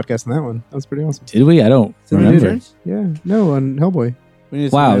 ROTS podcast on that one. That was pretty awesome. Did we? I don't Superman remember. Returns? Yeah, no, on Hellboy. We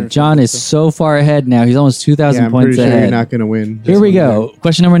need Wow, Superman John is Returns, so far ahead now. He's almost 2,000 Yeah, I'm points pretty sure ahead. you're not going to win. Here we go.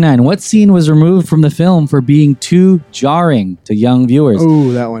 Question number 9. What scene was removed from the film for being too jarring to young viewers?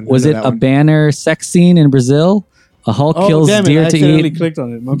 Oh, that one. Was I it know a that one. Banner sex scene in Brazil? A Hulk Oh, kills damn it, deer I to accidentally eat? clicked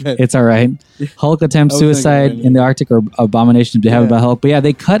on it. My bad. It's all right. Hulk attempts I was thinking suicide of it. in the Arctic, or Abomination to have Yeah. about Hulk. But yeah,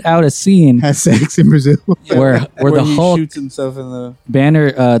 they cut out a scene has sex in Brazil? where the he Hulk shoots himself in the.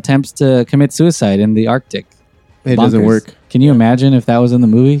 Banner attempts to commit suicide in the Arctic. It doesn't Bonkers. work. Can you imagine if that was in the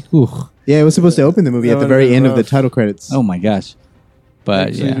movie? Ooh. Yeah, it was supposed to open the movie That at the would've very been end of the rough. title credits. Oh my gosh. But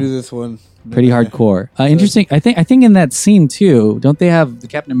Actually yeah. do this one. Pretty hardcore. Interesting. I think in that scene too, don't they have the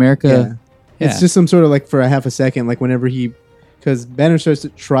Captain America? Yeah. It's just some sort of like for a half a second, like whenever because Banner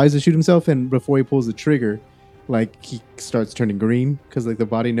tries to shoot himself, and before he pulls the trigger, like he starts turning green because like the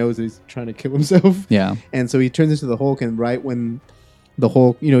body knows that he's trying to kill himself, Yeah. and so he turns into the Hulk. And right when the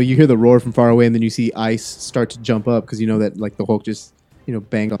Hulk, you hear the roar from far away, and then you see ice start to jump up because you know that like the Hulk just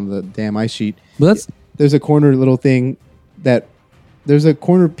banged on the damn ice sheet. But that's There's a corner little thing there's a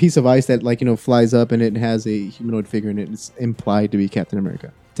corner piece of ice that like flies up, and it has a humanoid figure in it. It's implied to be Captain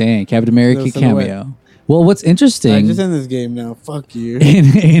America. dang, Captain America No silhouette. cameo. Well, what's I interesting just end this game now. Fuck you.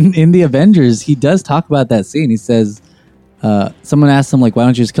 in the Avengers, he does talk about that scene. He says, someone asked him like, "Why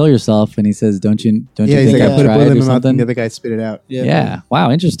don't you just kill yourself?" And he says, "Don't you Yeah, think he's like, I've I put a tried bullet or in my mouth, and something?" the other guy spit it out. Yeah. Wow.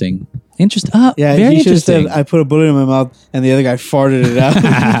 Interesting. Yeah, very he should have interesting. said, I put a bullet in my mouth, and the other guy farted it out.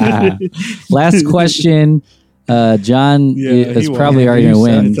 Last question. John Yeah, is he won. probably already He going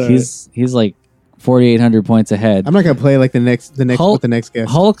to said win. it's all right. He's like 4,800 points ahead. I'm not gonna play like the next Hulk- with the next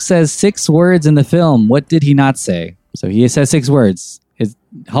guest. Hulk says 6 words in the film. What did he not say? So he says 6 words. His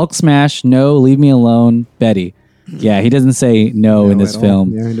Hulk smash, no, leave me alone, Betty. Yeah, he doesn't say no in this at all.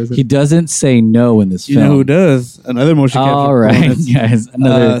 film. Yeah, he doesn't. He doesn't say no in this You film. know who does? Another motion capture. All right, bonus. guys.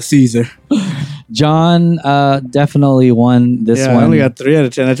 Another Caesar. John definitely won this Yeah, one. I only got 3 out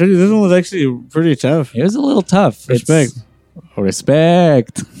of 10. I told you this one was actually pretty tough. It was a little tough. Respect.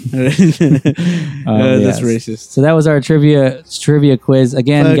 Respect. That's yes. racist. So that was our trivia quiz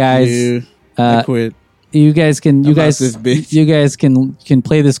again, Fuck guys. you. I quit. You guys can I'm out this bitch. you guys can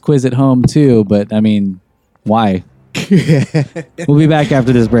play this quiz at home too, but I mean, why? We'll be back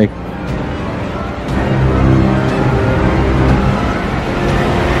after this break.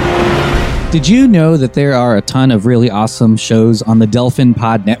 Did you know that there are a ton of really awesome shows on the Delphin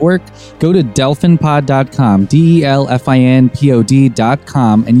Pod Network? Go to delphinpod.com,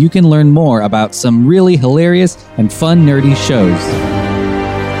 DELFINPOD.com, and you can learn more about some really hilarious and fun nerdy shows.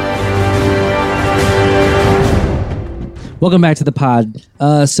 Welcome back to the pod.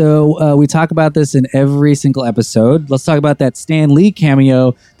 So we talk about this in every single episode. Let's talk about that Stan Lee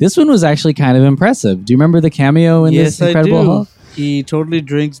cameo. This one was actually kind of impressive. Do you remember the cameo in this Incredible I do. Hulk? He totally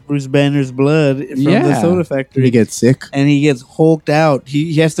drinks Bruce Banner's blood from the Yeah. soda factory. He gets sick. and he gets hulked out.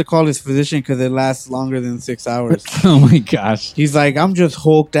 He has to call his physician because it lasts longer than 6 hours. Oh my gosh. He's like, I'm just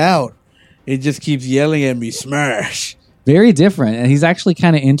hulked out. It just keeps yelling at me, smash. Very different. And he's actually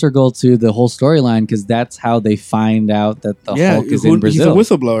kind of integral to the whole storyline because that's how they find out that the Hulk is in Brazil.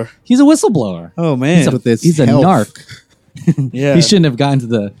 He's a whistleblower. He's a whistleblower. Oh, man. With this He's a health. narc. yeah. He shouldn't have gone to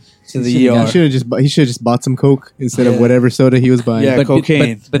the the ER. He should have just bought some Coke instead of Yeah. whatever soda he was buying. Yeah.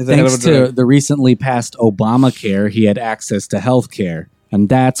 cocaine. But is a hell of thanks a to drug. the recently passed Obamacare, he had access to health care. And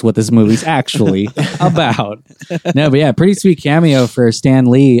that's what this movie's actually about. No, but yeah, pretty sweet cameo for Stan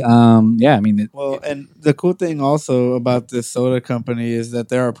Lee. Yeah, I mean, Well, and the cool thing also about this soda company is that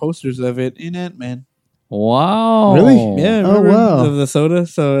there are posters of it in Ant-Man. wow. Really? Yeah, Oh, remember wow. the soda?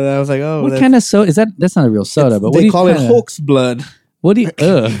 So I was like, oh, What kind of soda is that? That's not a real soda, but what do they you call it kinda- Hulk's blood. What do you?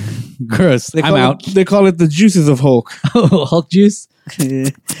 Ugh, gross. They I'm call out. They call it the juices of Hulk. Hulk juice.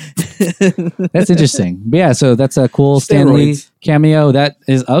 That's interesting. But yeah, so that's a cool Stan Lee Steroids. cameo. That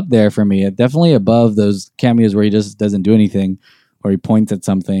is up there for me. Definitely above those cameos where he just doesn't do anything, or he points at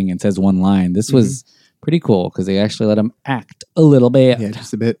something and says one line. This was pretty cool because they actually let him act a little bit. Yeah,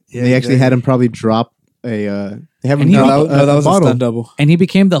 just a bit. Yeah, They actually exactly. had him probably drop a. They have him And he- drop No, that was a bottle. stunt double. And he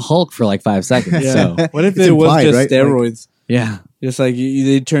became the Hulk for like 5 seconds. Yeah. So What if It's it was implied, just right? steroids? yeah, Just like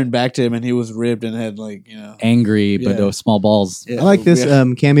they turned back to him and he was ribbed and had like, you know. angry but Yeah. those small balls. Yeah. I like this Yeah.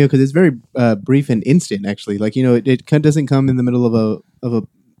 cameo because it's very brief and instant. Actually, like it doesn't come in the middle of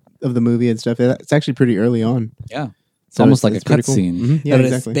the movie and stuff. It's actually pretty early on. Yeah, it's So almost like a pretty cool. cutscene. Mhm. Yeah,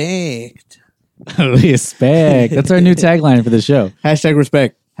 exactly. Respect. Respect. That's our new tagline for the show. Hashtag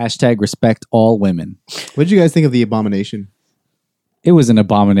respect. Hashtag respect all women. What did you guys think of the Abomination? It was an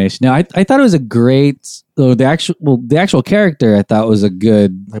abomination. Now I thought it was a great. The actual character I thought was a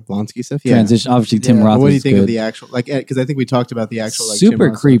good Like Blonsky stuff? Yeah. transition. Obviously, Tim Yeah. Roth. What do you was think of good. the actual because I think we talked about the actual Tim super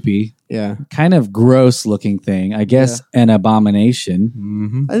Roth stuff. creepy, Yeah. kind of gross looking thing? I guess an abomination.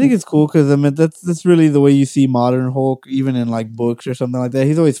 Mm-hmm. I think it's cool because I mean that's really the way you see modern Hulk, even in like books or something like that.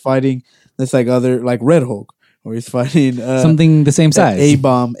 He's always fighting this like other like Red Hulk, or he's fighting Something the same size.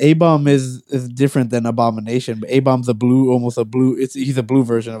 A-bomb. A-bomb is different than Abomination, but A-bomb's almost a blue. He's a blue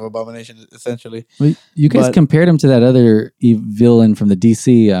version of Abomination essentially. Well, you guys but- compared him to that other villain from the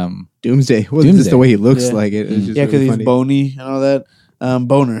DC. Doomsday. Well, Doomsday. just the way he looks Yeah. like it. It's just Yeah, because really he's funny. bony and all that.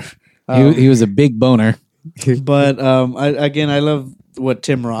 Boner. He was a big boner. But I love what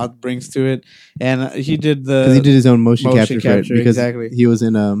Tim Roth brings to it, and he did Because he did his own motion motion capture for it. capture, Because exactly. he was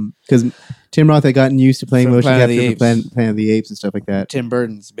in because Tim Roth had gotten used to playing From motion Planet of capture the for Planet of the Apes and stuff like that. Tim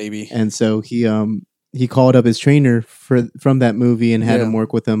Burton's baby. And so he called up his trainer from that movie and had Yeah. him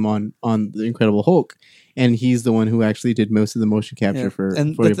work with him on the Incredible Hulk. And he's the one who actually did most of the motion capture for the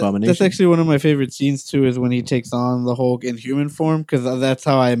Abomination. That's actually one of my favorite scenes too. Is when he takes on the Hulk in human form, because that's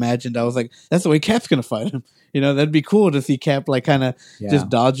how I imagined. I was like, that's the way Cap's gonna fight him. You know, that'd be cool to see Cap like kind of just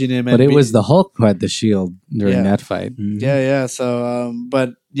dodging him. But it was the Hulk who had the shield during Yeah. that fight. Mhm. yeah. So,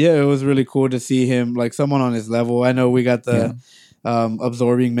 but yeah, it was really cool to see him like someone on his level. I know we got the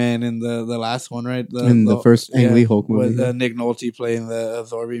absorbing man in the last one, right? In the first Ang Lee Hulk movie. with Nick Nolte playing the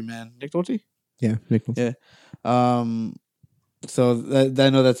absorbing man. Nick Nolte. Yeah, Nicholas. Yeah. So I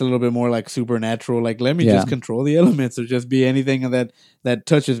know that's a little bit more like supernatural. Like, let me Yeah. just control the elements, or just be anything that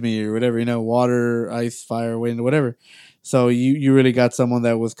touches me, or whatever. You know, water, ice, fire, wind, whatever. So you really got someone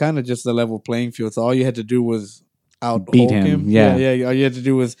that was kind of just the level playing field. So all you had to do was Beat Hulk him, yeah. yeah. All you had to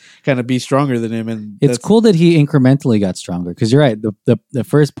do was kind of be stronger than him, and It's cool that he incrementally got stronger because you're right. The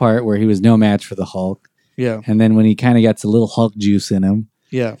first part where he was no match for the Hulk, Yeah, and then when he kind of gets a little Hulk juice in him,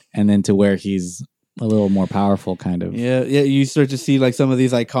 yeah. and then to where he's a little more powerful, kind of. Yeah. You start to see like some of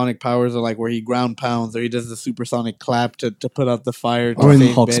these iconic powers, are like where he ground pounds, or he does the supersonic clap to put out the fire. to Or in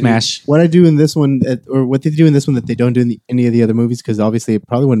save Hulk Betty. smash. What I do in this one, or what they do in this one that they don't do in any of the other movies, because obviously it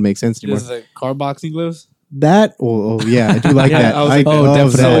probably wouldn't make sense He anymore. does the car boxing gloves. That, oh yeah, I do like Yeah, that. I was like, oh,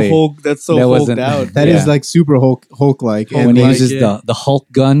 that's definitely. so Hulk. That's so That Hulked wasn't- out. That is Yeah. like super Hulk like. When he like, uses yeah. the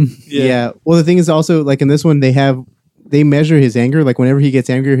Hulk gun. Yeah. Well, the thing is also like in this one they measure his anger. Like whenever he gets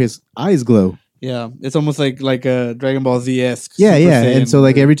angry, his eyes glow. Yeah, it's almost like a Dragon Ball Z esque. Yeah, yeah. And so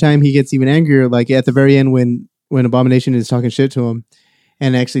like every time he gets even angrier, like at the very end when Abomination is talking shit to him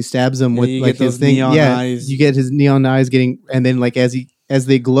and actually stabs him Yeah, with you like get his those thing. neon Yeah, eyes. you get his neon eyes getting, and then like as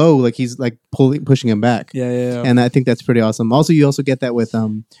they glow, like he's like pushing him back. yeah. And I think that's pretty awesome. Also, you also get that with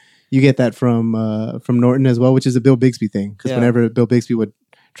you get that from Norton as well, which is a Bill Bixby thing. Because Yeah. whenever Bill Bixby would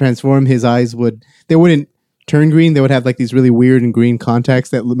transform, his eyes wouldn't turn green. They would have like these really weird and green contacts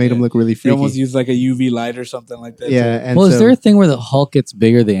that made Yeah. him look really They freaky. almost use like a UV light or something like that. Yeah, too. and Well, so is there a thing where the Hulk gets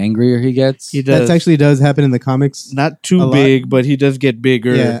bigger the angrier he gets? He does. that actually does happen in the comics. Not a too lot. big, but he does get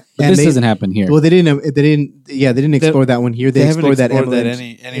bigger. Yeah, But and this doesn't happen here. Well, they didn't explore that one here. They haven't explored that explored that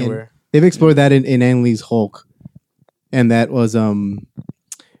Evelyn- anywhere. They've explored that in Ang Lee's Hulk, and that was a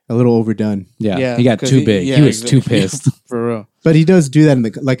little overdone. yeah. Yeah, he got 'cause too big. yeah, he was too exactly. pissed. For real. But he does do that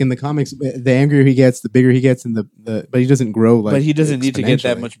in the comics. The angrier he gets, the bigger he gets, and but he doesn't grow like. But he doesn't need to get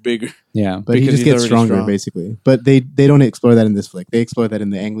that exponentially. much bigger. Yeah. But he because just he's gets already stronger, strong. basically. But they don't explore that in this flick. They explore that in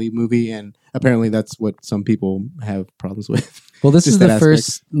the Ang Lee movie, and apparently that's what some people have problems with. Well, this Just is that the aspect.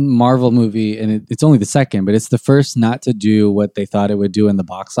 first Marvel movie, and it's only the second, but it's the first not to do what they thought it would do in the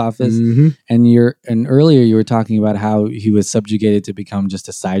box office. Mhm. And earlier you were talking about how he was subjugated to become just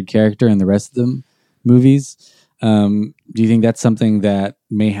a side character in the rest of the movies. Do you think that's something that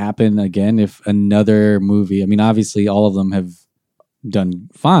may happen again if another movie? I mean, obviously, all of them have done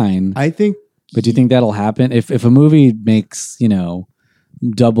fine, I think. but do you think that'll happen if a movie makes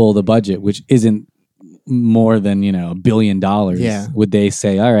double the budget, which isn't more than $1 billion? Yeah. Would they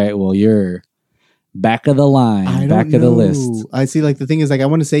say, all right, well, you're back of the line, I back don't of the know. list? I see. Like the thing is, like I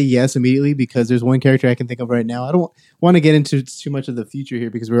want to say yes immediately because there's one character I can think of right now. I don't want to get into too much of the future here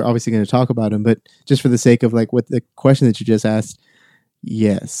because we're obviously going to talk about him. But just for the sake of like what the question that you just asked,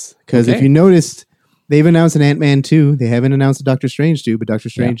 yes. Because if Okay. you noticed, they've announced an Ant-Man 2. They haven't announced a Doctor Strange 2, but Doctor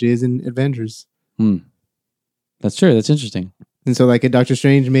Strange is in Avengers. That's true. That's interesting. And so, like, a Doctor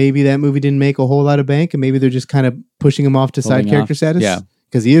Strange, maybe that movie didn't make a whole lot of bank, and maybe they're just kind of pushing him off to side Holding character off. status. Yeah.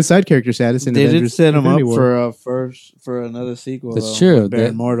 Because he is side character status in They did Avengers. set him up Infinity War. for another sequel. That's though, true. with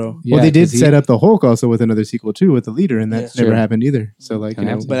Baron That- Mordo. Well, Yeah, they did 'cause he- set up the Hulk also with another sequel too, with the leader, and that Yeah. never Sure. happened either. So, like, Kinda you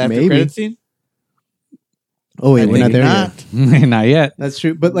know, have to. But after maybe. credit scene, Oh wait, I we're think not there not. yet. Not yet. That's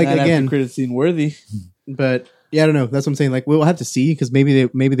true. But like Not after again, credit scene worthy. but yeah, I don't know. That's what I'm saying. Like, we'll have to see because maybe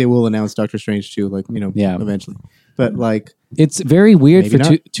they will announce Doctor Strange too. Like, Yeah. eventually. But like, It's very weird Maybe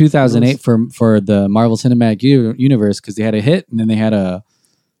for not. 2008 for the Marvel Cinematic Universe because they had a hit and then they had a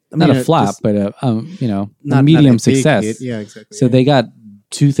not a flop, just but a not a medium big success. hit. Yeah, exactly. So yeah. they got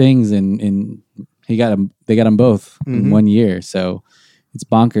two things in they got them both in Mhm. 1 year. So it's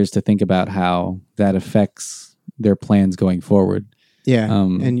bonkers to think about how that affects their plans going forward. Yeah,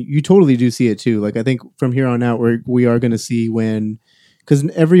 and you totally do see it too. Like I think from here on out, we are going to see because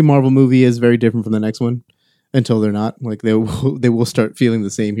every Marvel movie is very different from the next one until they're not. Like they will start feeling the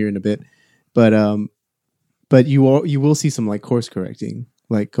same here in a bit, but you will see some like course correcting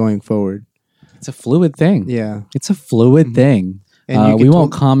like going forward. It's a fluid thing. Yeah, It's a fluid Mhm. thing. and you We can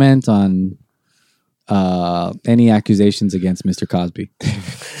won't comment on any accusations against Mr. Cosby.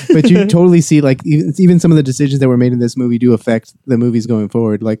 but you totally see like even some of the decisions that were made in this movie do affect the movies going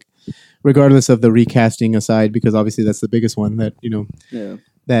forward. Like regardless of the recasting aside, because obviously that's the biggest one that Yeah.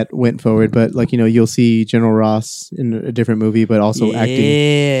 that went forward. But like you'll see General Ross in a different movie, but also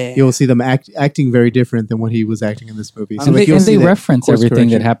acting. You'll see them acting very different than what he was acting in this movie. So And like they, you'll and see they that reference course everything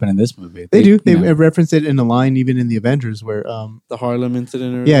that correction. happened in this movie. They do. They you know. reference it in a line even in the Avengers where The Harlem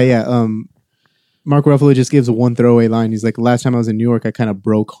incident. Or yeah. Mark Ruffalo just gives one throwaway line. He's like, "Last time I was in New York, I kind of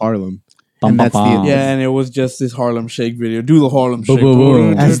broke Harlem." Bum, And bum, that's the- bum. Yeah, and it was just this Harlem Shake video. Do the Harlem Boom, Shake boom,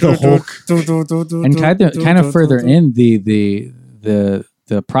 boom. As the Hulk. And kind of further in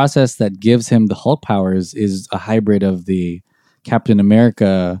the process that gives him the Hulk powers is a hybrid of the Captain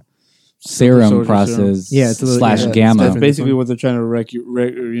America serum Soldier serum. process Yeah, it's a little- slash yeah, gamma That's different. basically what they're trying to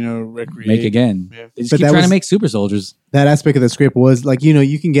recreate. make again. Yeah. They just But keep that trying to was- make super soldiers. That aspect of the script was like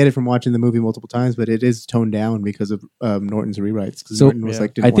you can get it from watching the movie multiple times, but it is toned down because of Norton's rewrites. Because So, Norton was yeah.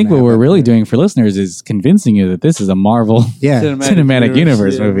 like, I didn't think wanna what have we're that really in there. doing for listeners is convincing you that this is a Marvel yeah. cinematic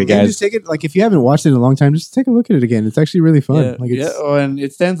universe yeah. movie, Yeah, guys. just take it like if you haven't watched it in a long time, just take a look at it again. It's actually really fun. Yeah, Like it's yeah. Oh, and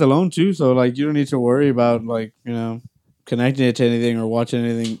it stands alone too. So like you don't need to worry about connecting it to anything or watching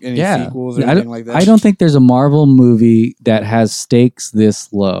any sequels or anything like that. I don't think there's a Marvel movie that has stakes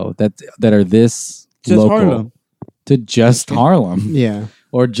this low that are this Just local Harlem. to just Harlem yeah.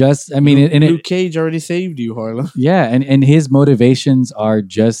 or just. I mean, and Luke it, Cage already saved you, Harlem. yeah, and his motivations are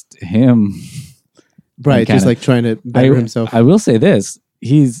just him. Right. Just kinda- like trying to better himself. I will say this: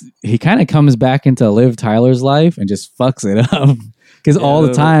 he kind of comes back into Liv Tyler's life and just fucks it up because all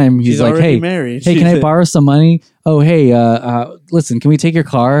the time he's She's like, already "Hey, married. hey, She can I said, borrow some money? Oh, hey, listen, can we take your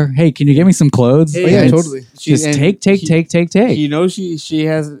car? Hey, can you get me some clothes? Hey, Oh, yeah, And it's totally. Just and take. He knows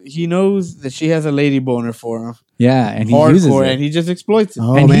he knows that she has a lady boner for him. Yeah, and he uses Hardcore, it. and he just exploits it.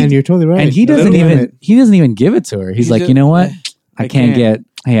 Oh and man, he- you're totally right. And he The doesn't little even limit. give it to her. He's He like, just- you know what? I I can't can't.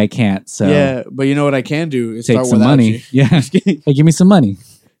 I can't. So Yeah, but you know what I can do is take start some without money. you. Yeah. Just kidding. Hey, give me some money.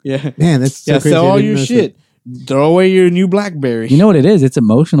 Yeah, Man, that's so yeah. crazy. Sell I all didn't your notice shit. Throw away your new BlackBerry. You know what it is? It's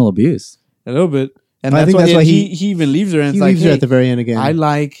emotional abuse. a little bit, and I that's think why, that's why he even leaves her and He it's like, leaves her hey, at the very end again. I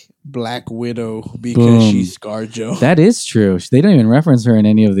like Black Widow because Boom. she's ScarJo. That is true. They don't even reference her in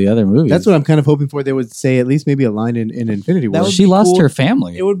any of the other movies. That's what I'm kind of hoping for. They would say at least maybe a line in Infinity War. That would She be lost cool. her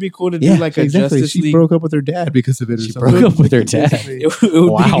family. It would be cool to do yeah, like a exactly. Justice She League. broke up with her dad because of it. Or She something. broke up with her dad. Basically. It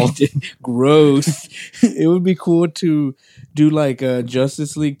would Wow. be gross. It would be cool to do like a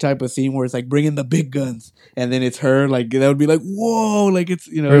Justice League type of theme where it's like bringing the big guns, and then it's her. Like that would be like whoa, like it's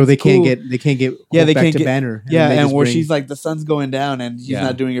Or it's they can't cool. get Yeah, they back can't to get- Banner. Yeah, then they and just where bring- she's like the sun's going down, and he's Yeah.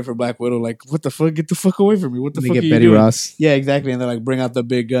 not doing it for Black Widow. Like what the fuck? Get the fuck away from me! What the they fuck get are Betty you doing? Ross. Yeah, exactly. And they like bring out the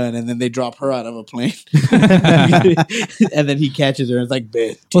big gun, and then they drop her out of a plane, and then he catches her and it's like,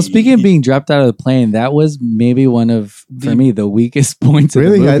 "Betty." Well, speaking of being dropped out of the plane, that was maybe one of, for me, the weakest points of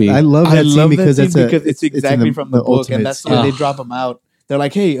Really, the movie. I love that I scene love because that scene because it's in exactly from the book, Ultimates. and that's where they Ugh. drop him out. They're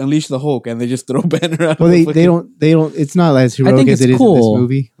like, "Hey, unleash the Hulk," and they just throw Banner out. Well, of the they fucking- don't. It's not as heroic think as it's it is cool. in this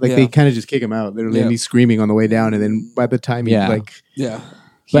movie. Like Yeah. they kind of just kick him out. Literally, Yeah. and he's screaming on the way down, and then by the time he Yeah. like yeah.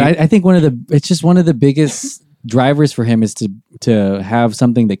 But I think it's just one of the biggest drivers for him is to have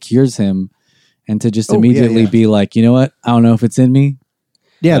something that cures him, and to just Oh, yeah, immediately yeah. be like, you know what, I don't know if it's in me.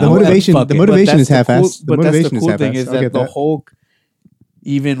 yeah, the Oh, motivation. fuck The it. motivation is that's the cool- half-assed. The But that's motivation the cool is thing half-assed. is I'll that get the Hulk,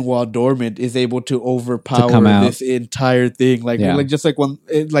 even while dormant, is able to overpower come out. this entire thing. Like, Yeah. like just like when,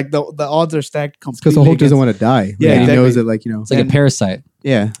 like the odds are stacked because completely. the Hulk doesn't against- want to die. Yeah, Like, he exactly. knows that. Like It's like And- a parasite.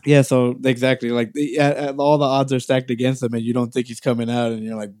 yeah. Yeah, so exactly, like all the odds are stacked against him, and you don't think he's coming out, and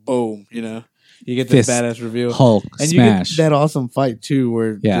you're like, boom, you know, you get this Fist, badass reveal, Hulk, and smash. you get that awesome fight too,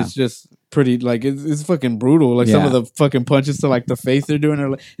 where Yeah. it's just pretty, like it's fucking brutal. Like some Yeah. of the fucking punches to like the face they're doing,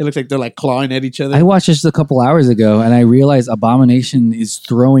 it looks like they're like clawing at each other. I watched this a couple hours ago, and I realized Abomination is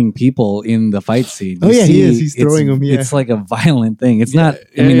throwing people in the fight scene. Oh, You yeah, he see is. He's it's- throwing 'em, yeah. It's like a violent thing. It's not. I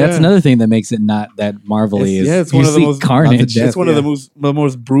yeah, mean, that's yeah. another thing that makes it not that marvelly. It's- Is yeah, it's you one of the see most- carnage. death, It's one of yeah. the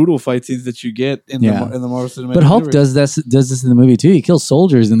most brutal fight scenes that you get in Yeah. the Marvel Cinematic But Hulk Universe. does this in the movie too. He kills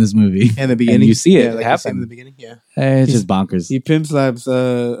soldiers in this movie. And the beginning, you see it like you happen. see in the beginning. Yeah. It's just bonkers. He pimp slaps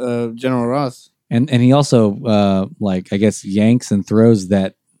General Ross. And he also like I guess yanks and throws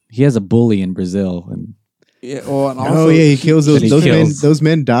that. He has a bully in Brazil, and Yeah, oh, and Oh also yeah, he kills those That he those men. kills. Those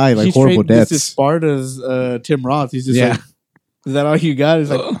men die like he horrible trained- This is deaths. Sparta's Tim Roth. He's just Yeah. like, is that all you got? He's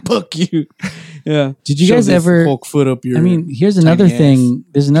like, fuck you. Yeah. Did you Shove guys this ever? Hulk foot up your? I mean, here's tiny another ass. thing.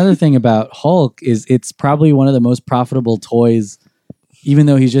 There's another thing about Hulk is it's probably one of the most profitable toys, even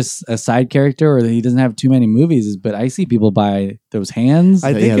though he's just a side character or that he doesn't have too many movies. But I see people buy those hands.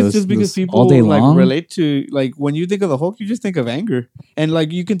 I think Yeah, it's those- just because those people all day like long? relate to, like, when you think of the Hulk, you just think of anger, and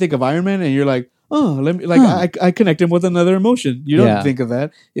like you can think of Iron Man, and you're like, oh, let me, like, Huh. I connect him with another emotion. You don't Yeah. think of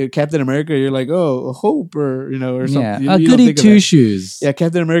that. Captain America, you're like, oh, hope, or or something. yeah, You a don't goody think of two that. shoes. Yeah,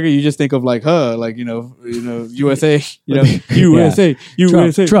 Captain America, you just think of like, like USA, USA,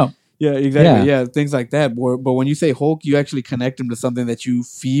 USA. Trump. Yeah, exactly. Yeah. Yeah, things like that. But when you say Hulk, you actually connect him to something that you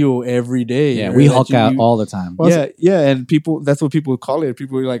feel every day. Yeah, or we that Hulk you- out all the time. yeah, and people—that's what people call it.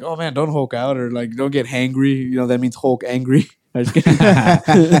 People are like, "Oh man, don't Hulk out," or like, "Don't get hangry." You know, that means Hulk angry. I'm just kidding.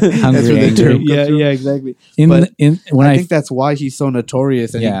 Hungry, where the angry. term yeah, comes from. yeah, exactly. In But when I think that's why he's so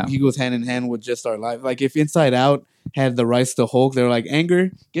notorious, and Yeah. he goes hand in hand with Just Our Life. Like if Inside Out had the rights to Hulk, they're like,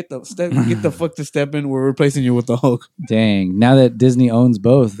 "Anger, get the fuck to step in. We're replacing you with the Hulk." dang, now that Disney owns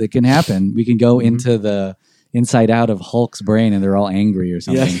both, it can happen. We can go into the inside out of Hulk's brain, and they're all angry or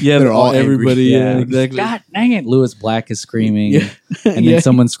something. Yeah, They're all angry. everybody. Yeah, Yeah. exactly. God dang it! Lewis Black is screaming, Yeah. and then Yeah.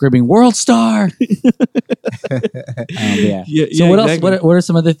 someone's screaming "World Star." Yeah. Yeah, So yeah, what exactly. else? What are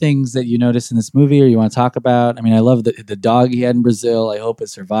some other things that you noticed in this movie, or you want to talk about? I mean, I love the dog he had in Brazil. I hope it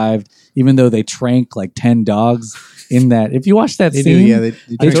survived, even though they trank like 10 dogs in that. If you watch that They do, scene, yeah. they I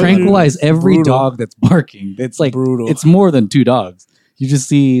told you, tranquilize it's every brutal. dog that's barking. It's like Brutal. It's more than 2 dogs. You just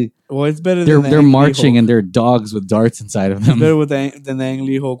see Well, it's better. they're than the they're Ang Lee marching Hulk. and they're dogs with darts inside of It's them. better with than the Ang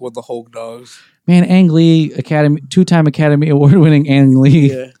Lee Hulk with the Hulk dogs. Man, Ang Lee, 2-time Academy Award winning Ang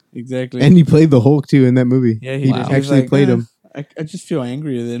Lee. Yeah, exactly. And he played the Hulk too in that movie. yeah, he Wow. did. He was Actually played him. I just feel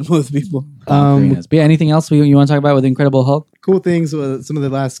angrier than most people. But yeah, anything else you want to talk about with Incredible Hulk? Cool things. Some of the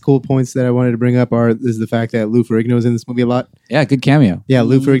last cool points that I wanted to bring up is the fact that Lou Ferrigno's in this movie a lot. Yeah, good cameo. Yeah,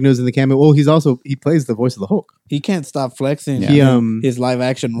 Lou Ferrigno's in the cameo. Well, he plays the voice of the Hulk. He can't stop flexing. He his live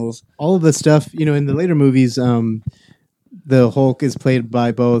action rules. all of the stuff, in the later movies, the Hulk is played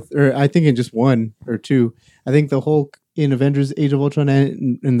by both, or I think in just one or two. I think the Hulk in Avengers Age of Ultron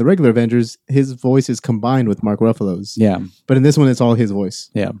and in the regular Avengers, his voice is combined with Mark Ruffalo's. Yeah, But in this one, it's all his voice.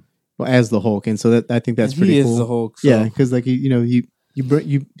 Yeah. Well, as the Hulk. And so I think that's And pretty he cool. is the Hulk. So. Yeah, because like,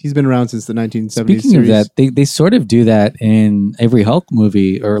 he's been around since the 1970s Speaking series. of that, they sort of do that in every Hulk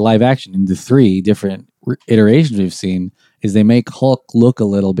movie or live action in the 3 different iterations we've seen. is they make Hulk look a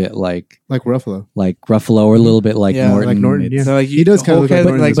little bit like Ruffalo. Ruffalo or a little bit like Yeah, Norton. like Norton, It's- yeah. So like He does kinda Hulk look like has,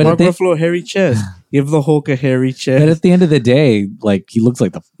 Norton like as well. Mark But they- Ruffalo, hairy chest. Give the Hulk a hairy But chest. at the end of the day, like he looks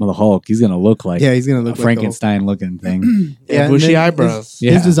like the Hulk. He's gonna look like Yeah, he's gonna a look Frankenstein looking thing. Yeah, and bushy then eyebrows. His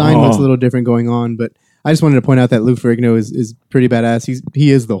Yeah. design looks a Oh. little different going on, but I just wanted to point out that Lou Ferrigno is pretty badass. He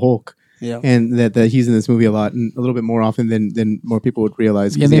is the Hulk, Yeah. and that he's in this movie a lot and a little bit more often than more people would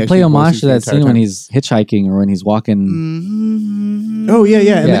realize. Yeah, 'cause they he play actually homage voices to the that entire scene when time. he's hitchhiking or when he's walking. Mm-hmm. Oh yeah,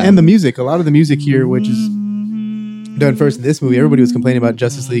 yeah, and, Yeah. and the music. A lot of the music here, which is done first in this movie. Everybody was complaining about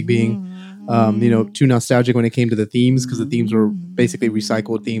Justice League being, too nostalgic when it came to the themes because the themes were basically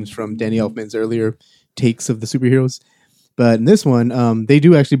recycled themes from Danny Elfman's earlier takes of the superheroes. But in this one, they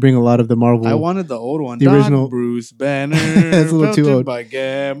do actually bring a lot of the Marvel. I wanted the old one. The Doc original- Bruce Banner. That's a little too belted old. by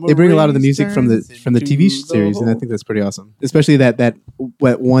gamma They bring a lot of the rays music from the turns TV into series, the and I Hulk. think that's pretty awesome. Especially that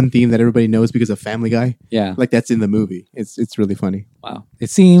one theme that everybody knows because of Family Guy. Yeah. Like that's in the movie. It's really funny. Wow. It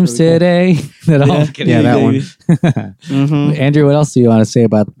seems really cool. today that all. Yeah, that one. Mhm. Andrew, what else do you want to say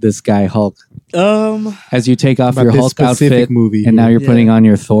about this guy Hulk? As you take off About your this Hulk specific outfit, movie and now here. you're putting on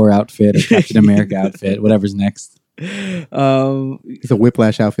your Thor outfit or Captain America outfit, whatever's next. It's a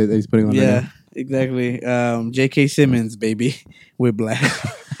Whiplash outfit that he's putting on. Yeah, Right now. exactly. J.K. Simmons, baby, Whiplash.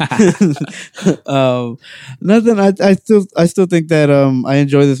 Nothing. I still think that I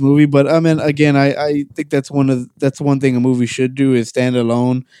enjoy this movie, but I mean, again, I think that's one thing a movie should do is stand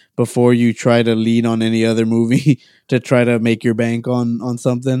alone before you try to lean on any other movie to try to make your bank on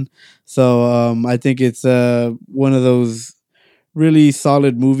something. So I think it's one of those really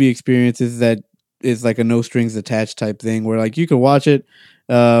solid movie experiences that is like a no strings attached type thing where like you could watch it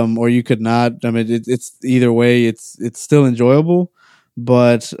or you could not. I mean, it's either way, it's still enjoyable,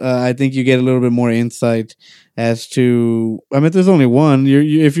 but I think you get a little bit more insight as to. I mean, there's only one.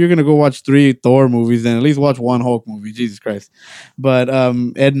 If you're gonna go watch 3 Thor movies, then at least watch one Hulk movie. Jesus Christ! But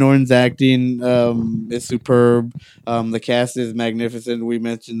Ed Norton's acting is superb. The cast is magnificent. We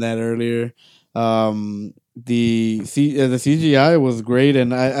mentioned that earlier. The CGI was great,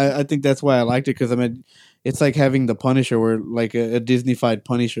 and I think that's why I liked it because I mean. It's like having the Punisher, where like a Disney-fied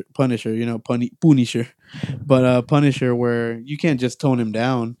Punisher, Punisher, but Punisher, where you can't just tone him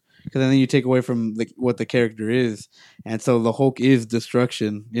down because then you take away from what the character is, and so the Hulk is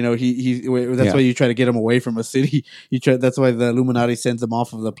destruction. You know, that's why you try to get him away from a city. That's why the Illuminati sends him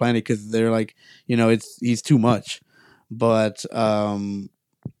off of the planet because they're like, he's too much. But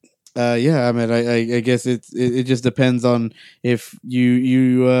yeah, I mean, I guess it just depends on if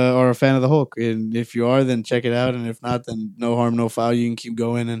you are a fan of the Hulk, and if you are, then check it out, and if not, then no harm, no foul. You can keep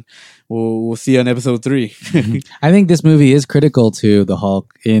going, and we'll see you on episode 3. I think this movie is critical to the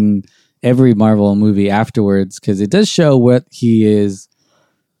Hulk in every Marvel movie afterwards because it does show what he is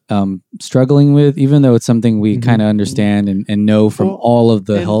struggling with, even though it's something we kind of understand and know from Well, all of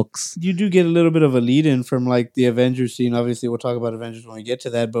the and Hulks. You do get a little bit of a lead in from like the Avengers scene. Obviously, we'll talk about Avengers when we get to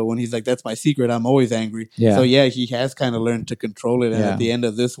that. But when he's like, "That's my secret. I'm always angry." Yeah. So yeah, he has kind of learned to control it. And Yeah. at the end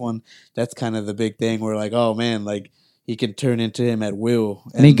of this one, that's kind of the big thing. Where like, oh man, like he can turn into him at will.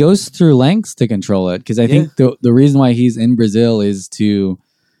 And he goes through lengths to control it because I think the reason why he's in Brazil is to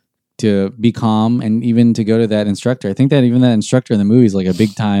be calm and even to go to that instructor. I think that even that instructor in the movie is like a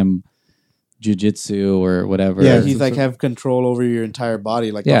big time jiu-jitsu or whatever. Yeah, he's like have control over your entire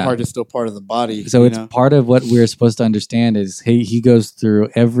body. Like Yeah. the heart is still part of the body. So you it's know? part of what we're supposed to understand is he goes through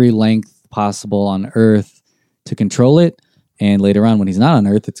every length possible on Earth to control it. And later on, when he's not on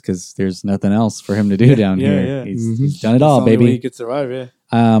Earth, it's because there's nothing else for him to do down here. yeah. He's done it That's all, the only way baby. he could survive. Yeah.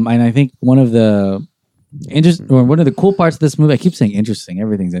 And I think one of the cool parts of this movie, I keep saying interesting.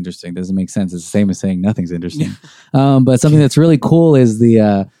 Everything's interesting. Doesn't make sense. It's the same as saying nothing's interesting. But something that's really cool is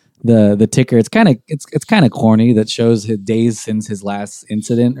the ticker. It's kind of corny that shows his days since his last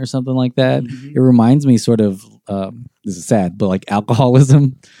incident or something like that. Mm-hmm. It reminds me sort of this is sad, but like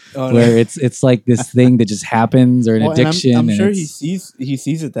alcoholism, where it's like this thing that just happens or an Well, and addiction. I'm and sure it's- he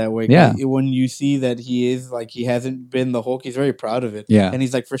sees it that way. Yeah. When you see that he is like he hasn't been the Hulk, he's very proud of it. Yeah. And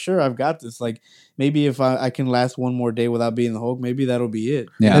he's like, for sure, I've got this. Like maybe if I can last one more day without being the Hulk, maybe that'll be it.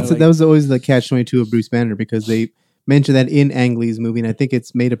 Yeah. You know, That was always the catch-22 of Bruce Banner because they mentioned that in Ang Lee's movie, and I think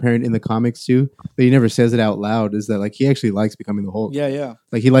it's made apparent in the comics too, but he never says it out loud, is that like he actually likes becoming the Hulk. yeah.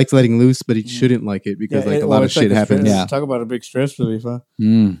 Like he likes letting loose, but he shouldn't like it because like a lot of it's like shit a happens. stress- Yeah. Talk about a big stress relief, huh?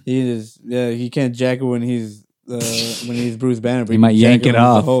 Mm. He can't jack it when he's Bruce Banner, but He might can jack yank it when he's the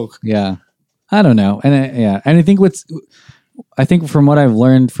off. Hulk. Yeah, I don't know, and I think I think from what I've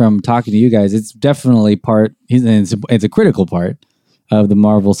learned from talking to you guys, it's definitely it's a critical part of the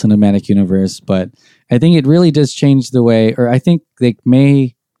Marvel Cinematic Universe, but I think it really does change the way, or I think they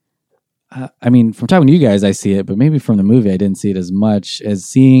may I mean, from talking to you guys, I see it, but maybe from the movie, I didn't see it as much as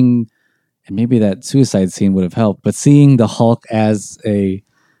seeing, and maybe that suicide scene would have helped, but seeing the Hulk as an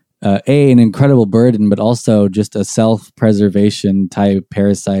incredible burden, but also just a self-preservation type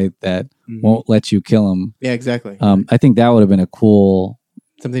parasite that won't let you kill him. Yeah, exactly. I think that would have been a cool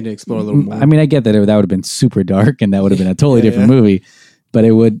Something to explore a little more. I mean, I get that that would have been super dark, and that would have been a totally different movie, but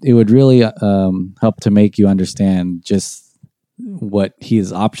it would really help to make you understand just what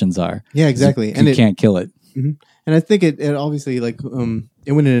his options are. Yeah, exactly. And you can't kill it. And I think it obviously like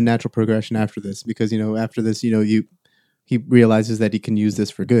it went in a natural progression after this because after this he realizes that he can use this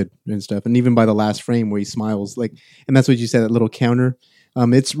for good and stuff. And even by the last frame where he smiles, like, and that's what you said, that little counter. I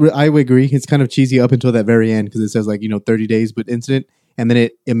would agree. It's kind of cheesy up until that very end because it says 30 days but incident, and then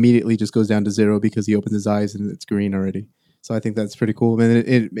it immediately just goes down to 0 because he opens his eyes and it's green already. So I think that's pretty cool. And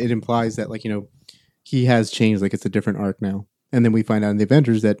it implies that he has changed, like it's a different arc now. And then we find out in the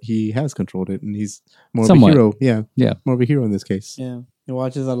Avengers that he has controlled it and he's more Somewhat. of a hero. Yeah. Yeah. More of a hero in this case. Yeah, he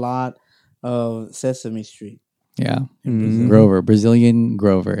watches a lot of Sesame Street. Yeah. Mhm. Grover, Brazilian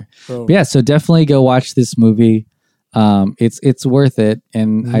Grover. So, But yeah, so definitely go watch this movie. It's worth it,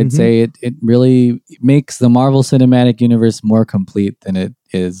 and I'd say it really makes the Marvel Cinematic Universe more complete than it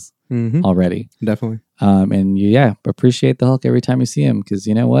is already. Definitely. And appreciate the Hulk every time you see him, because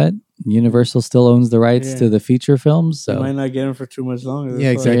you know what, Universal still owns the rights to the feature films, you so might not get him for too much longer.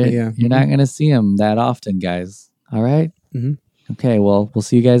 Yeah, That's why- exactly. Yeah. you're not gonna see him that often, guys. All right. Mhm. Okay. Well, we'll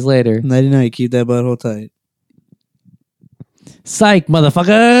see you guys later. Nighty night. Keep that butthole tight. Psych,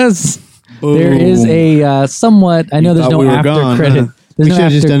 motherfuckers. There Boom. is a somewhat. I know You there's thought no we were after gone, credit. huh? There's We no should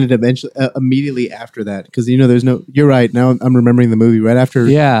have just after- done it eventually, immediately after that, because there's no. You're right. Now I'm remembering the movie right after.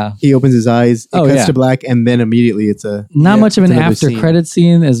 Yeah. He opens his eyes. It Oh, cuts yeah. to black, and then immediately it's a Not much of an it's another after scene. credit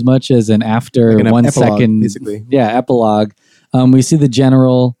scene as much as an after Like an 1 epilogue, second, basically. Yeah, epilogue. We see the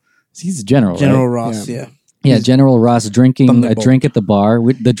general. He's a general. General right? Ross. Yeah. Yeah. Yeah, General Ross drinking a Thunderbolt. drink at the bar.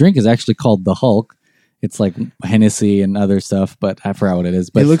 The drink is actually called the Hulk. It's like Hennessy and other stuff, but I forgot what it is.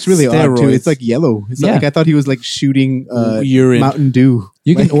 But it looks really odd too. steroids. It's like yellow. It's Yeah. like I thought he was like shooting Urine. Mountain Dew.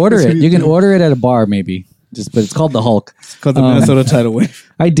 you can Like, order that's it. what he You was can doing. order it at a bar, maybe. But it's called the Hulk. Called the Minnesota tidal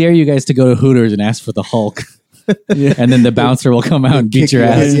wave. I dare you guys to go to Hooters and ask for the Hulk, Yeah. and then the bouncer will come out and beat Kick your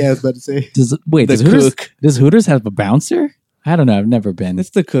ass. Yeah, I was about to say. Does The Hooters, cook. does Hooters have a bouncer? I don't know. I've never been. It's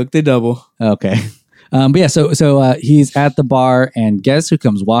the cook. They double. Okay. But yeah, so he's at the bar, and guess who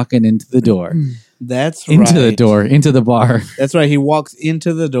comes walking into the door? That's Into right. the door, into the bar. That's right. He walks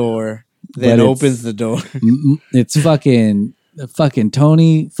into the door, then But it's- opens the door. It's fucking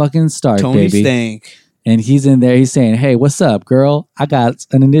Tony fucking Stark, Tony baby. Stank. And he's in there. He's saying, "Hey, what's up, girl? I got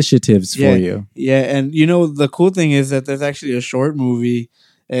an initiatives Yeah. for you." Yeah, and the cool thing is that there's actually a short movie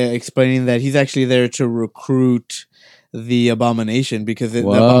explaining that he's actually there to recruit the Abomination because the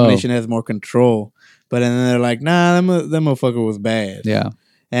Whoa. Abomination has more control. But then they're like, nah, that motherfucker was bad. Yeah.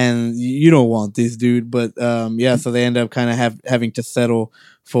 And you don't want this dude. But so they end up kind of having to settle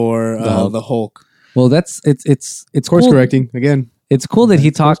for the Hulk. Well, it's Course cool. correcting again. It's cool that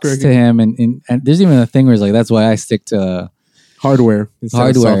he talks correcting. to him, and there's even a thing where it's like, that's why I stick to Hardware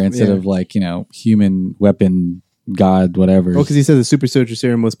instead of like human weapon god whatever. Well, because he said the super soldier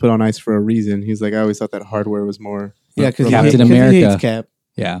serum was put on ice for a reason. He's like, I always thought that hardware was more. Yeah, because Captain he America. hates Cap.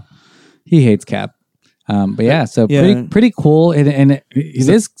 Yeah, he hates Cap. But yeah, so Yeah. pretty cool, and it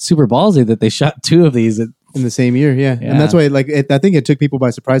is super ballsy that they shot 2 of these. in the same year. Yeah, Yeah. and that's why I think it took people by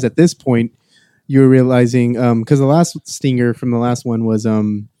surprise. At this point, you were realizing because the last stinger from the last one was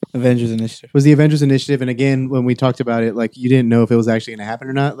Avengers Initiative. the Avengers Initiative, and again when we talked about it, like you didn't know if it was actually going to happen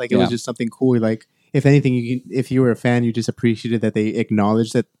or not. Like it was Yeah. just something cool. Like if anything, if you were a fan, you just appreciated that they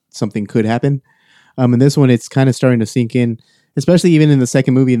acknowledged that something could happen. And this one, it's kind of starting to sink in. Especially even in the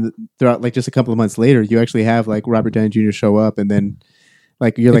second movie, throughout like just a couple of months later, you actually have like Robert Downey Jr. show up, and then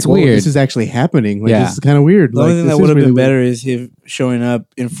like you're It's like, "Whoa, weird. this is actually happening." Like Yeah. this is kind of weird. The Like, only thing this that is would have really been weird. better is him showing up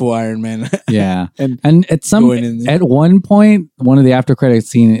in full Iron Man. Yeah, And and going in there. at one point, one of the after credits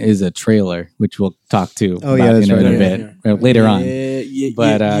scene is a trailer, which we'll talk to. Oh, yeah, that's in right. a Yeah, bit later on.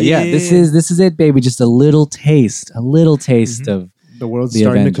 But this is it, baby. Just a little taste of The world's The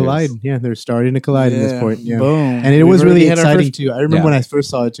starting Avengers. to collide. Yeah, they're starting to collide at this point. Yeah. Boom. And it was We've really already had our exciting first- too. I remember Yeah. when I first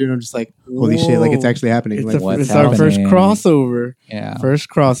saw it too, and I'm just like, "Holy shit! Like it's Whoa. actually happening!" It's, Like, the- what's it's our first happening? crossover. yeah. First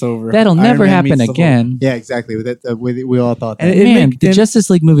crossover. That'll Iron never Man happen meets the Hulk. again. yeah, exactly. We all thought that. And it Man, make- the and-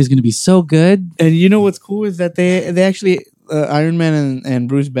 Justice League movie is going to be so good. And you know what's cool is that they actually Iron Man and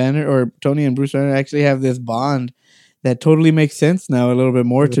Bruce Banner, or Tony and Bruce Banner, actually have this bond that totally makes sense now a little bit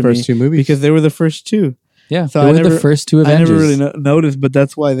more The to first me 2 movies. because they were the first two. Yeah, So they I were never- the first two I Avengers. never really noticed, but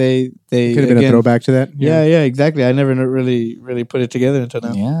that's why they Could have been a again- throwback to that. Yeah, yeah, exactly. I never really put it together until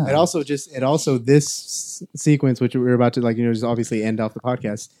now. Yeah. It also this sequence, which we're about to just obviously end off the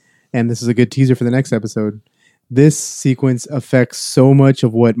podcast, and this is a good teaser for the next episode. This sequence affects so much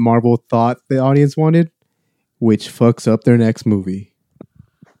of what Marvel thought the audience wanted, which fucks up their next movie.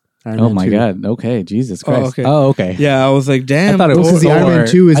 Iron Oh Man my 2. God. Okay. Jesus Christ. okay. Oh, okay. Yeah, I was like, damn. I thought it Well, was because the Iron Man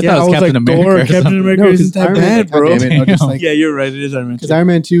 2 is I thought it was was Captain like America. Thor, or Captain something. America No, isn't that Iron Man- bad, bro. God damn it, no, just like- Yeah, you're right. It is Iron Man 2. Because Iron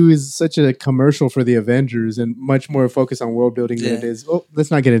Man 2 is such a commercial for the Avengers and much more focused on world building than Yeah. it is. Oh, let's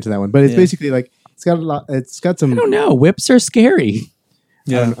not get into that one. But it's Yeah. basically like it's got a lot. It's got some. I don't know. Whips are scary.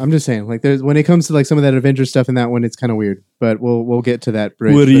 Yeah. I'm just saying, like, there's when it comes to like some of that Avengers stuff in that one, it's kind of weird. But we'll get to that.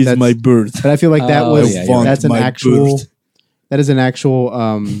 Bridge. Where But is that's- my birth? But I feel like that Oh, was yeah, you're right. that's an My actual. birth. That is an actual.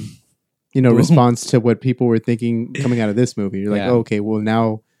 Response to what people were thinking coming out of this movie. You're like, Yeah. oh, okay, well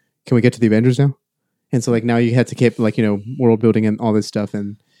now, can we get to the Avengers now? And so like now you had to keep world building and all this stuff,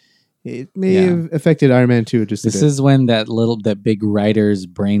 and it may Yeah. have affected Iron Man 2 just a This bit. is when that big writer's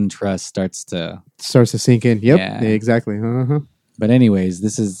brain trust starts to. Starts to sink in. Yep, Yeah. exactly. But anyways,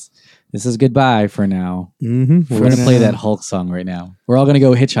 this is goodbye for now. Mm-hmm. We're gonna play that Hulk song right now. We're all gonna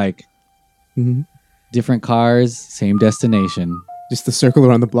go hitchhike. Mhm. Different cars, same destination. Just the circle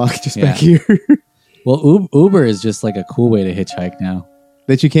around the block, just Yeah. back here. Well, Uber is just like a cool way to hitchhike now.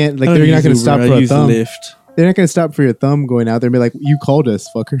 That you can't like. I don't They're not use going to Uber, stop I for a use thumb. Lyft. They're not going to stop for your thumb going out there and be like, "You called us,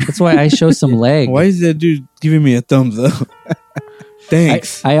 fucker." That's why I show some leg. Why is that dude giving me a thumbs up?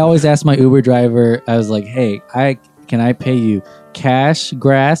 Thanks. I always ask my Uber driver. I was like, "Hey, can I pay you cash,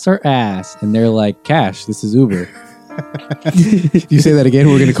 grass, or ass?" And they're like, "Cash. This is Uber." If you say that again,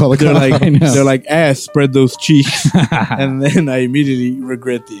 we're going to call a they're cop. like, I know. they're like, ass, spread those cheeks, and then I immediately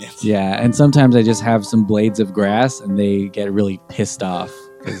regret the answer. Yeah, and sometimes I just have some blades of grass, and they get really pissed off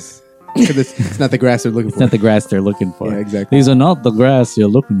because 'Cause it's not the grass they're looking it's for. not the grass they're looking for. Yeah, exactly. These are not the grass you're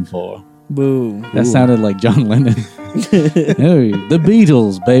looking for. Boo. That sounded like John Lennon. Hey, the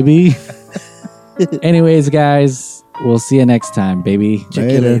Beatles, baby. Anyways, guys, we'll see you next time, baby.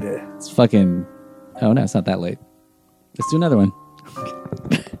 Check you later. It's fucking. Oh no, it's not that late. Let's do another one.